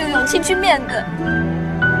们都要有勇气去面对。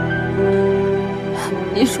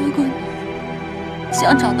你说过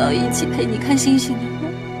想找到一起陪你看星星的人，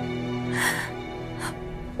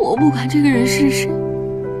我不管这个人是谁，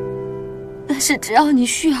但是只要你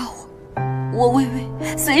需要我薇薇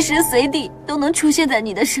随时随地都能出现在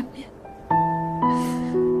你的身边。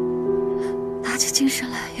打起精神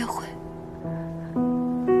来也会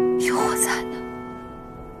有我在呢。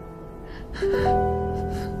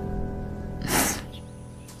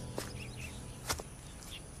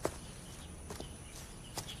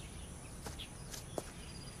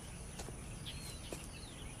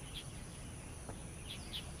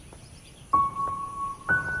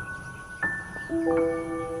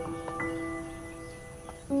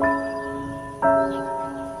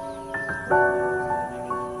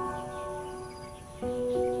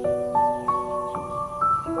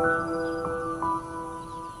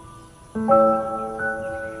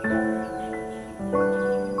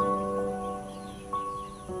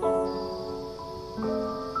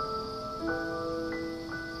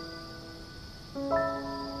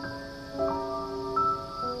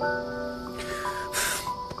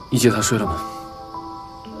一姐她睡了吗？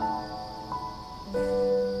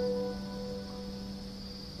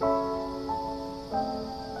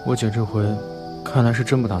我姐这回看来是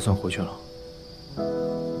真不打算回去了。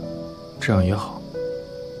这样也好，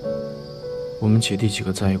我们姐弟几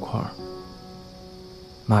个在一块儿，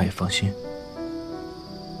妈也放心。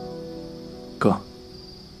哥，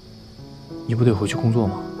你不得回去工作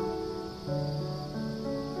吗？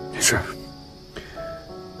没事，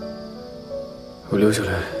我留下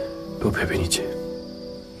来多陪陪你姐。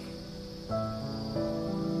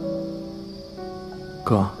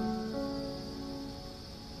哥，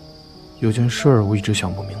有件事儿我一直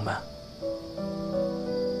想不明白。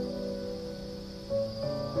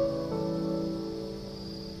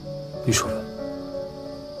你说吧。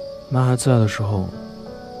妈还在的时候，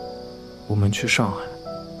我们去上海，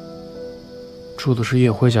住的是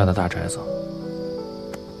叶辉家的大宅子。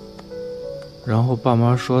然后爸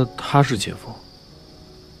妈说他是姐夫。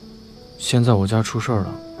现在我家出事儿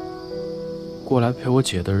了，过来陪我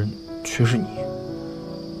姐的人却是你，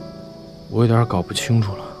我有点搞不清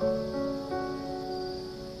楚了。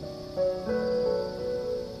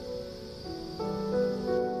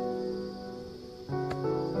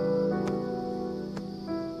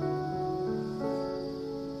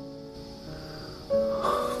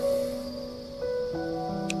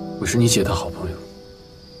我是你姐的好朋友，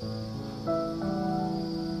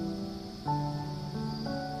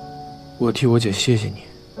我替我姐谢谢你，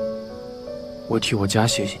我替我家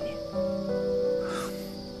谢谢你。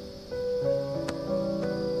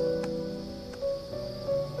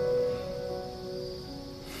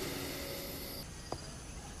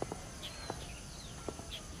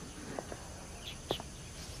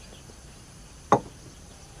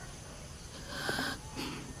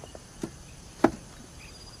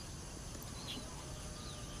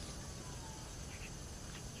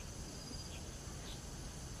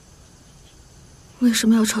为什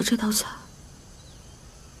么要炒这道菜？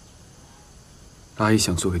阿姨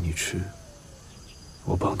想做给你吃，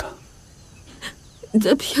我帮她。你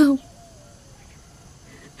在骗我！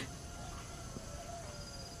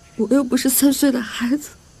我又不是3岁的孩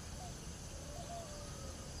子。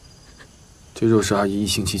这肉是阿姨1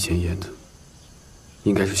星期前腌的，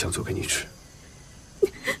应该是想做给你吃。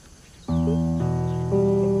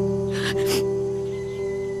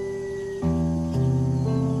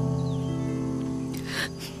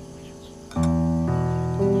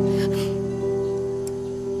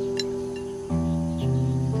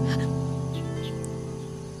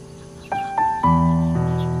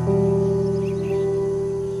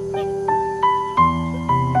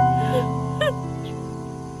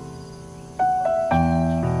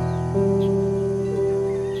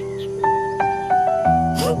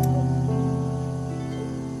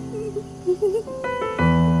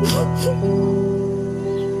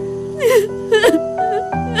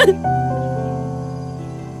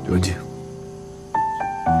刘文静，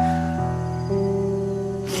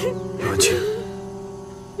刘文静，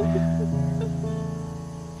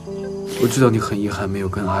我知道你很遗憾没有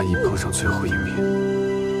跟阿姨碰上最后一面，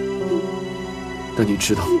但你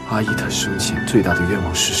知道阿姨她生前最大的愿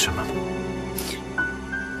望是什么吗？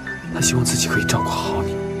她希望自己可以照顾好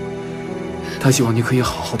你，她希望你可以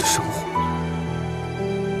好好的生活。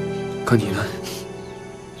可你呢？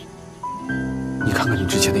你看看你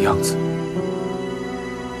之前的样子，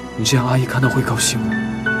你这样阿姨看到会高兴吗？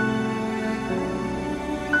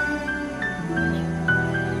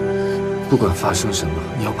不管发生什么，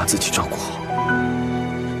你要把自己照顾好，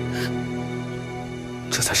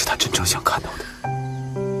这才是她真正想看到的。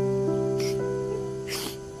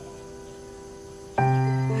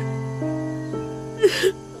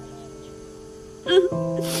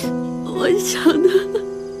我想的，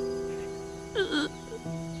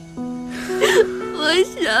我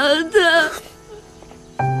想的。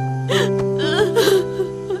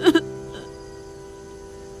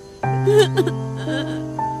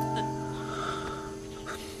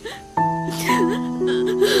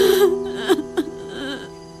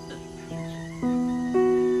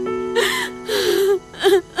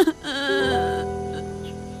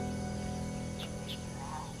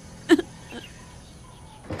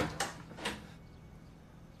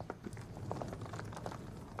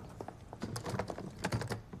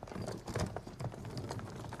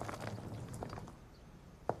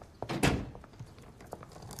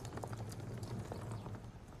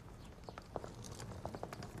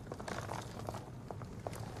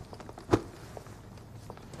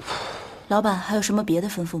老板还有什么别的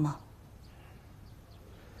吩咐吗？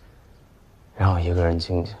让我一个人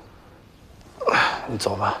静静。你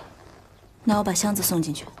走吧。那我把箱子送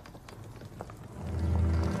进去。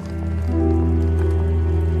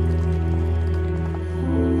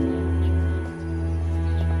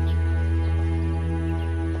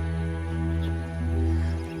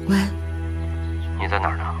哪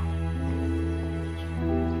儿呢？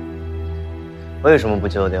为什么不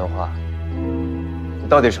接我电话？你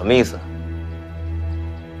到底什么意思？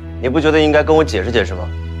你不觉得应该跟我解释解释吗？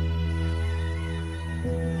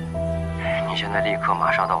你现在立刻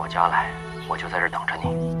马上到我家来，我就在这儿等着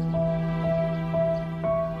你。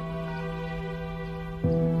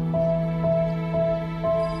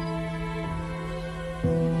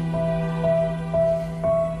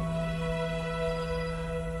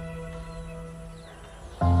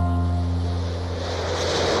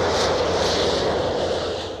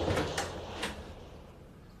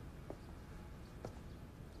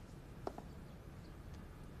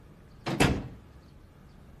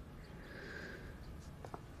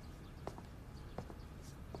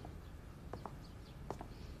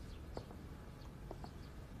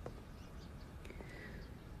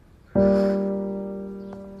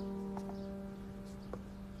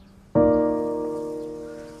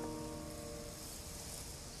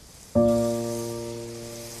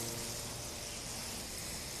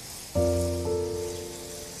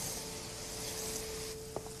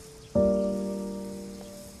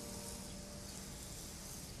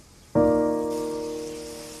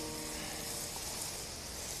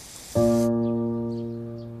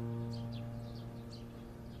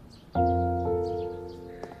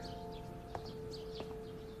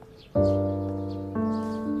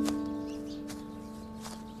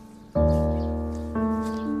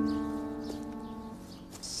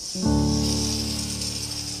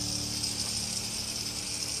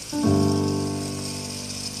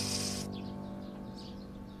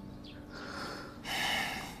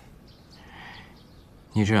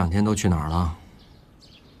你这2天都去哪儿了？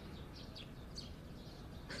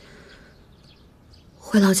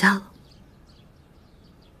回老家了。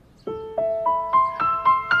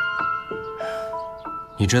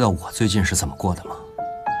你知道我最近是怎么过的吗？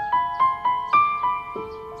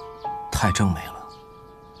太正没了，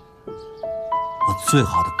我最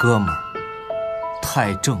好的哥们儿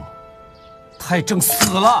太正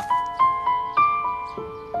死了。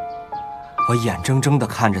我眼睁睁地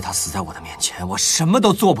看着他死在我的面前，我什么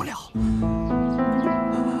都做不了。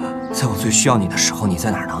在我最需要你的时候，你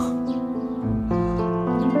在哪儿呢？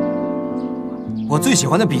我最喜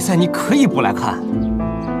欢的比赛，你可以不来看。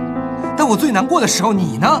但我最难过的时候，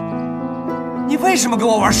你呢？你为什么跟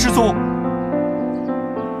我玩失踪？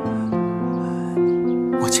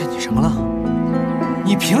我欠你什么了？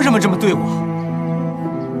你凭什么这么对我？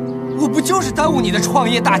我不就是耽误你的创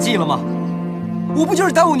业大计了吗？我不就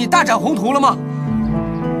是耽误你大展宏图了吗？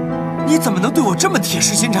你怎么能对我这么铁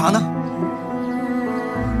石心肠呢？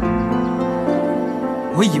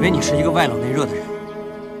我以为你是一个外冷内热的人，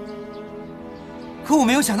可我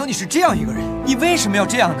没有想到你是这样一个人。你为什么要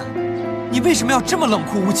这样呢？你为什么要这么冷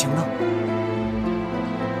酷无情呢？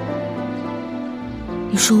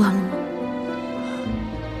你说完了吗？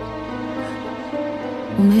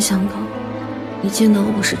我没想到你见到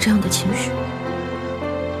我是这样的情绪。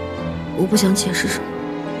我不想解释什么，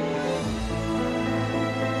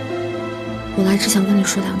我来只想跟你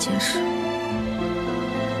说2件事。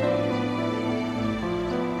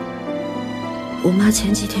我妈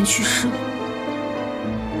前几天去世了，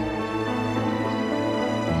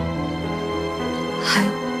还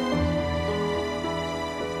有，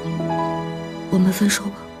我们分手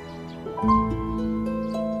吧。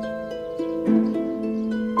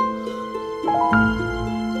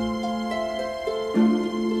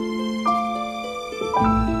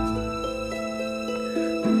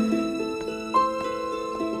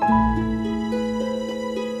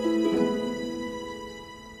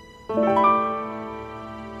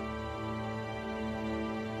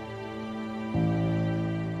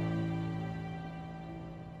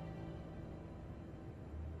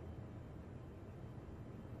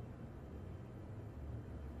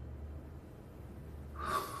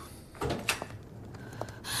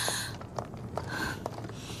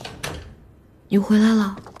你回来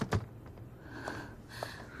了？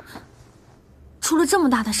出了这么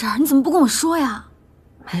大的事儿，你怎么不跟我说呀？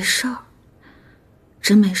没事儿，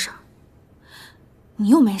真没事儿。你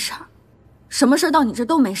又没事儿，什么事儿到你这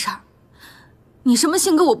都没事儿。你什么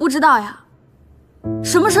性格我不知道呀？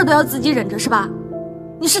什么事儿都要自己忍着是吧？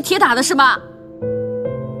你是铁打的是吧？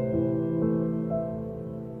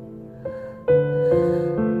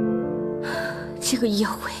这个叶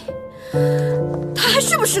辉，他还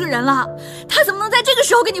是不是个人了？他怎么能在这个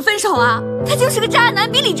时候跟你分手啊？他就是个渣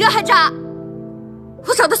男，比李哲还渣！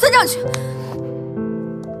我找他算账去。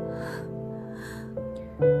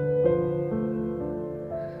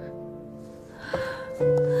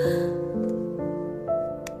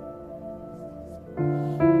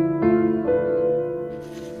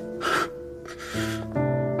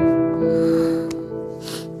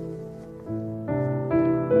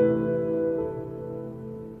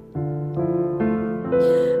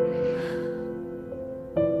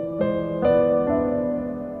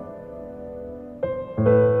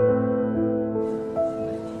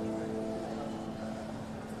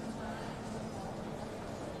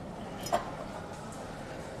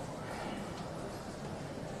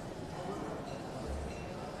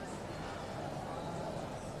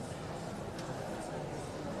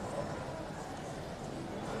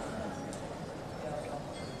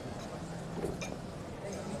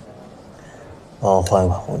帮我换一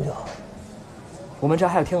款红酒。我们这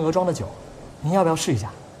还有天鹅庄的酒，您要不要试一下？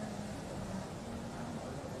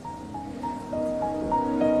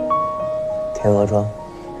天鹅庄，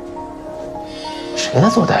谁在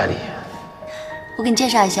做代理？我给你介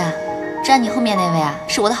绍一下，站你后面那位啊，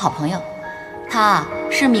是我的好朋友，他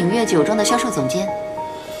是闽粤酒庄的销售总监，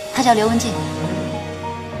他叫刘文静。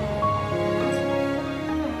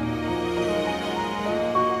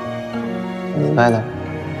你卖的？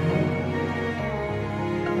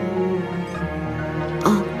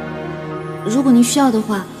哦，如果您需要的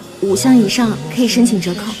话，5项以上可以申请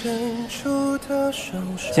折扣。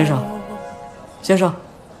先生，先生，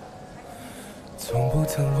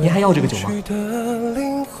您还要这个酒吗？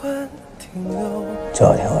就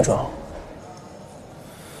要天鹅庄。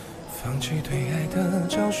放弃对爱的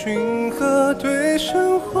找寻和对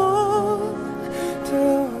生活的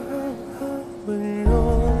温柔。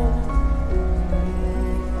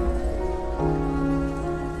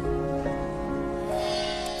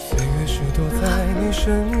岁月是躲在你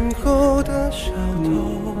身后的小偷。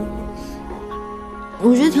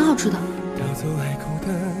我觉得挺好吃的。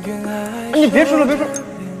你别吃了，别吃了，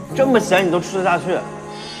这么咸你都吃得下去？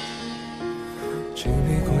经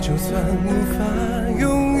历过就算无法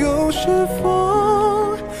拥有，是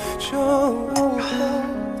否就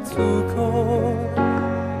足够？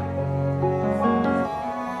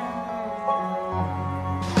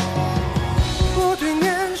我对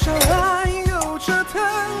年少还有着贪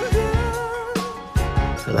恋，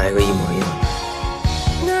再来一个一模一样的。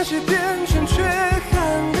那些变成缺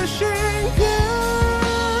憾的心愿。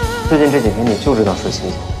最近这几天你就知道睡星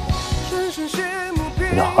星，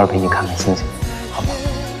我就好好陪你看看星星，好不好？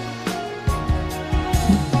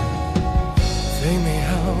最美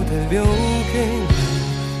好的留给了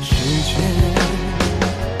时间，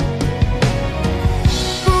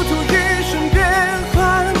不图一生变幻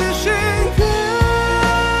的心愿，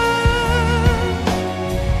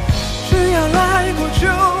只要来过就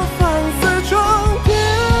放肆装点。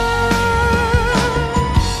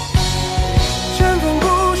绽放不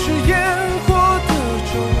是烟火的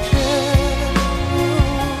终结，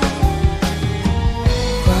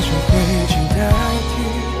化成灰烬代替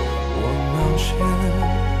我冒险。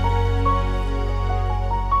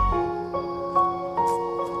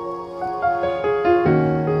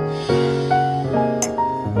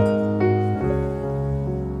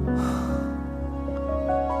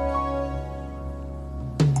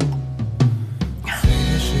岁月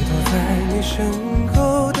是躲在你身后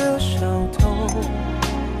的小偷，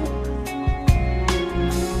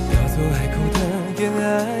叼走爱哭的眼，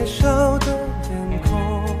爱笑的脸孔。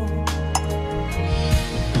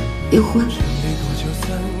离婚，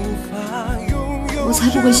我才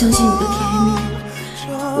不会相信你的甜言蜜语，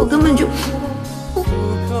我根本就……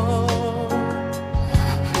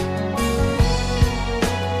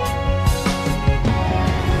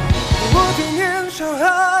我对年少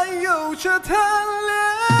还有着贪恋，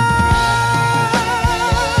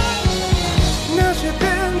那些变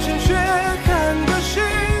成缺憾的心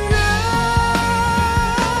愿。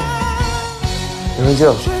刘文静，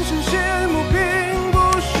深深羡慕并不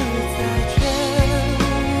是再见，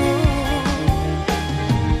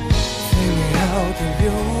最美好的留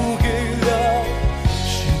给了时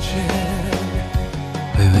间。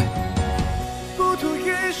微微，不图一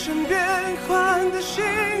生变幻的心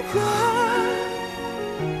愿，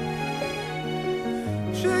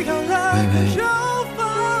只要来过就放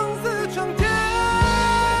肆装点。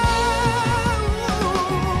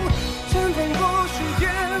绽放不是烟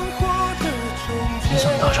火的终结。你怎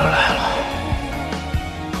么到这儿来了？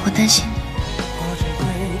我担心你，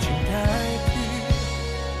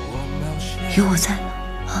有我在呢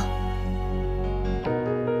啊。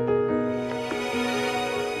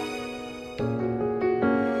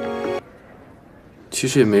其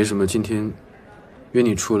实也没什么，今天约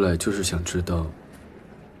你出来就是想知道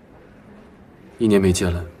，1年没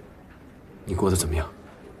见了，你过得怎么样？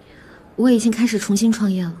我已经开始重新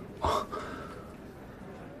创业了，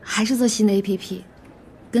还是做新的 APP，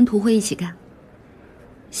 跟涂慧一起干。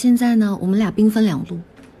现在呢，我们俩兵分两路，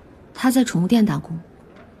他在宠物店打工，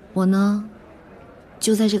我呢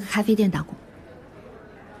就在这个咖啡店打工。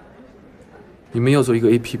你们要做一个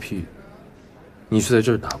APP， 你是在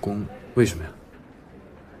这儿打工，为什么呀？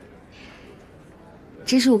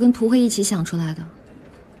这是我跟涂慧一起想出来的。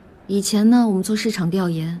以前呢，我们做市场调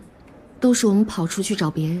研，都是我们跑出去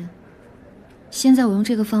找别人。现在我用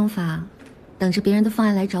这个方法，等着别人的方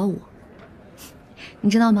案来找我。你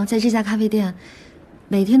知道吗？在这家咖啡店，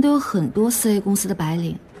每天都有很多4A 公司的白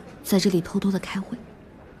领在这里偷偷的开会。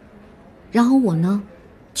然后我呢，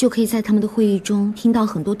就可以在他们的会议中听到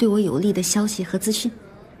很多对我有利的消息和资讯。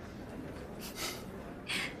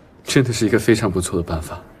真的是一个非常不错的办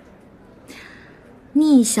法。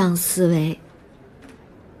逆向思维，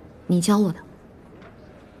你教我的。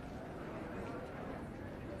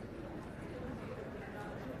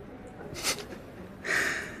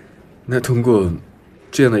那通过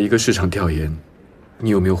这样的一个市场调研，你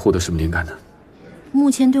有没有获得什么灵感呢？目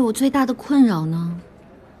前对我最大的困扰呢，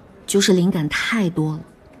就是灵感太多了，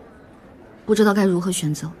不知道该如何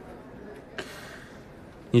选择。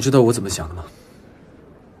你知道我怎么想的吗？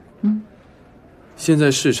现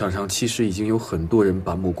在市场上其实已经有很多人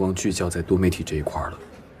把目光聚焦在多媒体这一块了，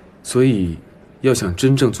所以要想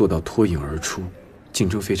真正做到脱颖而出，竞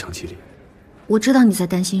争非常激烈。我知道你在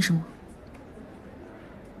担心什么。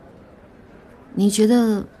你觉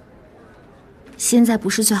得现在不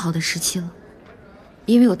是最好的时期了，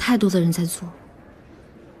因为有太多的人在做。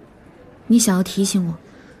你想要提醒我，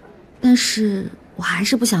但是我还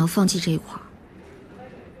是不想要放弃这一块，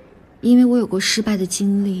因为我有过失败的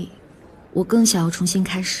经历，我更想要重新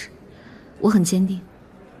开始。我很坚定，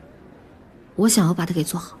我想要把它给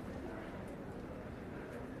做好。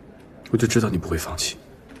我就知道你不会放弃。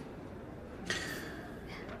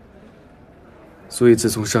所以自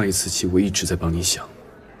从上一次起，我一直在帮你想，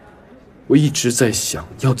我一直在想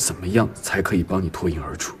要怎么样才可以帮你脱颖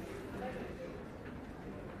而出。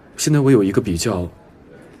现在我有一个比较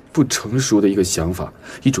不成熟的一个想法，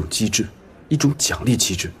一种机制，一种奖励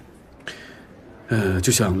机制。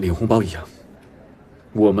就像领红包一样，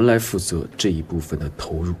我们来负责这一部分的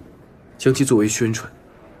投入，将其作为宣传，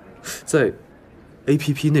在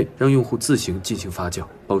APP 内让用户自行进行发酵，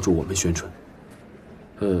帮助我们宣传。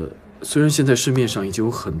虽然现在市面上已经有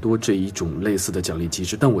很多这一种类似的奖励机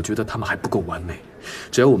制，但我觉得它们还不够完美。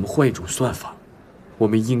只要我们换一种算法，我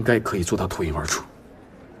们应该可以做到脱颖而出。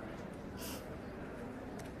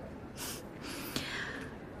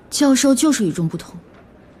教授就是与众不同，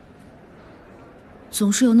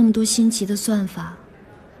总是有那么多新奇的算法，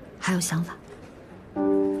还有想法。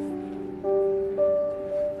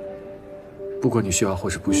不管你需要或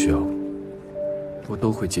是不需要，我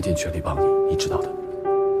都会竭尽全力帮你，你知道的。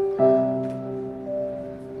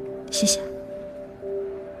谢谢。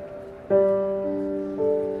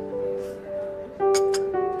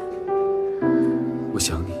我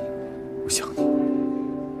想你，我想你。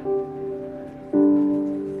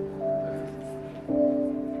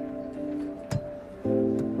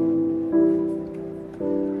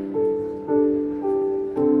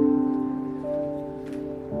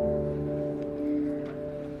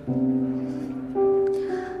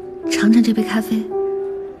尝尝这杯咖啡，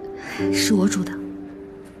是我煮的。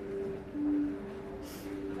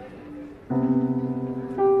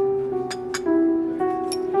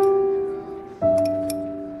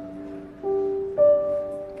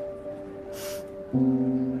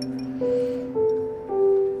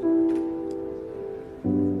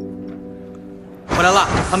回来了，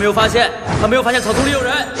他没有发现草丛里有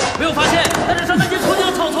人，没有发现，但是上半截戳进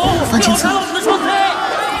了草丛，秒杀了我们的双 K。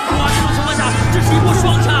哇，这种情况下，这是一波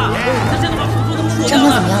双杀，那这样的话辅助都输掉了。张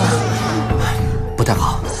哥怎么样了？不太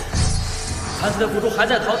好。残次的辅助还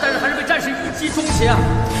在逃，但是还是被战士一击终结啊！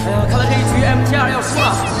哎呀，看来这一局 MTR 要输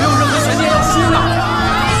了，没有任何悬念，要输了。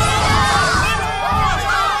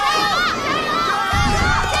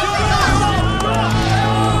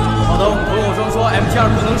我们朋友说 MTR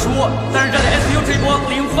不能输，但是这里 SU 这波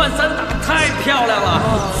零换3打得太漂亮了。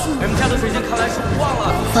MTR 的水晶看来是不忘了，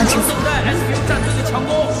放轻松。SU 战队的强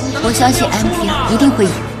攻，我相信 MTR 一定会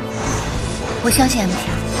赢。我相信 MTR。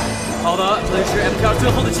好的，这里是 MTR 最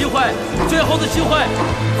后的机会，最后的机会，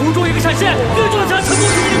辅助一个闪现，对准墙成功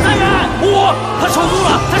距离太远。哇，他守住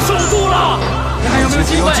了，他守住了。你看有没有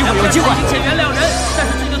机会？有机会，已经减员2人，但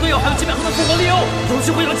是自己的队友还有几秒钟的复活利用，有机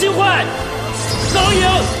会，有机会。能赢，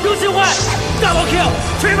有机会 ，double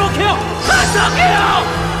kill，triple kill，triple kill，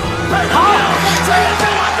好，这也被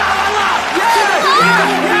我打完了，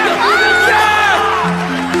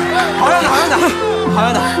好样的，好样的，好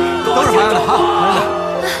样的，都是好样的，好样的，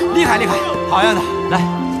厉害厉害，好样的，来，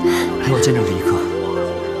陪我见证这一刻。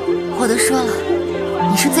我都说了，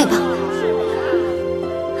你是最棒的。